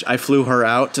 I flew her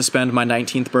out to spend my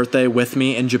 19th birthday with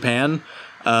me in Japan,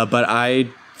 but I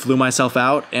flew myself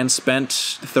out and spent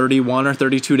 31 or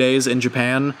 32 days in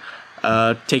Japan,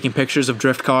 taking pictures of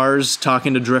drift cars,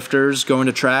 talking to drifters, going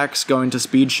to tracks, going to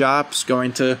speed shops,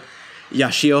 going to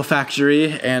Yashio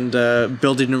factory, and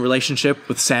building a relationship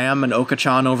with Sam and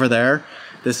Oka-chan over there.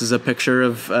 This is a picture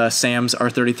of Sam's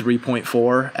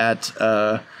R33.4 at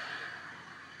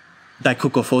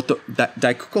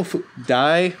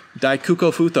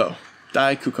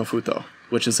Daikuko-futo,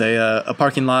 which is a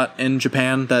parking lot in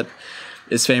Japan that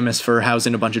is famous for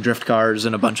housing a bunch of drift cars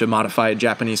and a bunch of modified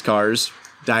Japanese cars.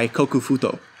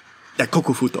 Daikoku-futo.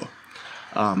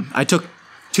 I took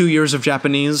 2 years of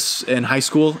Japanese in high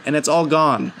school, and it's all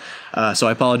gone. So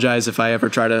I apologize if I ever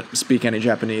try to speak any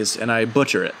Japanese and I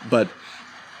butcher it. But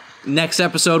next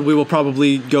episode, we will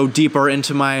probably go deeper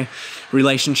into my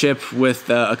relationship with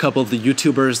a couple of the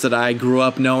YouTubers that I grew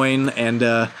up knowing, and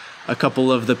a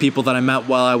couple of the people that I met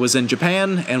while I was in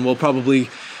Japan, and we'll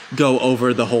probably go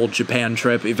over the whole Japan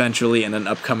trip eventually in an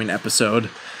upcoming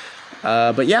episode.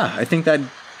 But yeah, I think that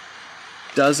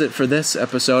does it for this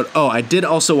episode. Oh, I did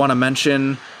also want to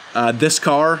mention this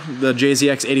car, the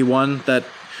JZX81, that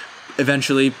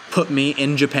eventually put me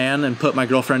in Japan and put my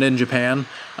girlfriend in Japan.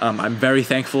 I'm very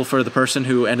thankful for the person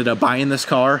who ended up buying this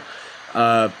car.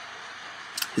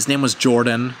 His name was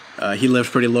Jordan. He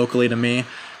lived pretty locally to me.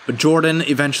 But Jordan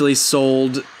eventually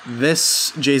sold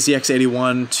this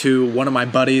JZX81 to one of my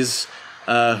buddies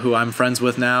who I'm friends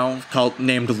with now,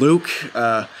 named Luke.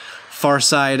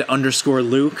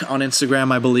 Farside_Luke on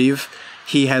Instagram, I believe.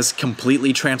 He has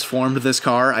completely transformed this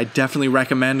car. I definitely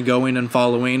recommend going and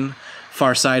following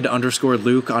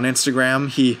Farside_Luke on Instagram.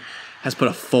 He has put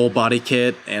a full body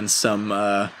kit and some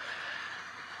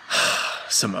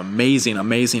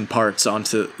amazing parts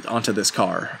onto this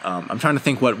car. I'm trying to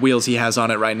think what wheels he has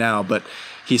on it right now, but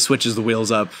he switches the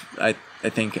wheels up, I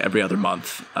think, every other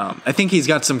month. I think he's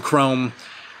got some chrome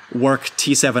work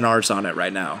T7Rs on it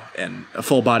right now, and a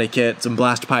full body kit, some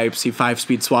blast pipes. He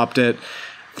 5-speed swapped it.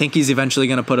 I think he's eventually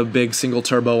going to put a big single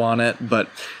turbo on it, but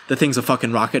the thing's a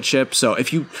fucking rocket ship. So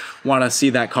if you want to see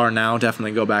that car now,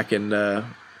 definitely go back and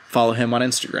follow him on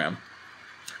Instagram.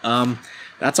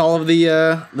 That's all of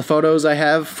the photos I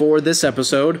have for this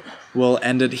episode. We'll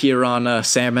end it here on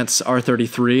Samet's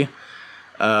R33.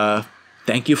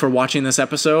 Thank you for watching this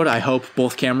episode. I hope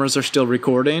both cameras are still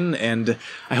recording, and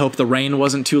I hope the rain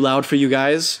wasn't too loud for you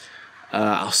guys.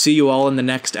 I'll see you all in the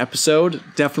next episode.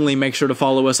 Definitely make sure to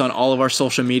follow us on all of our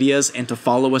social medias and to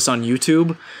follow us on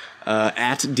YouTube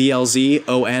at Dlzonwlz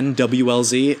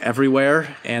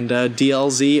everywhere, and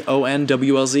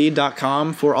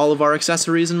Dlzonwlz.com for all of our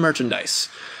accessories and merchandise.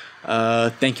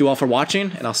 Thank you all for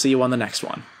watching, and I'll see you on the next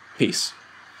one. Peace.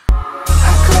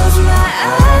 I close my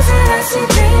eyes and I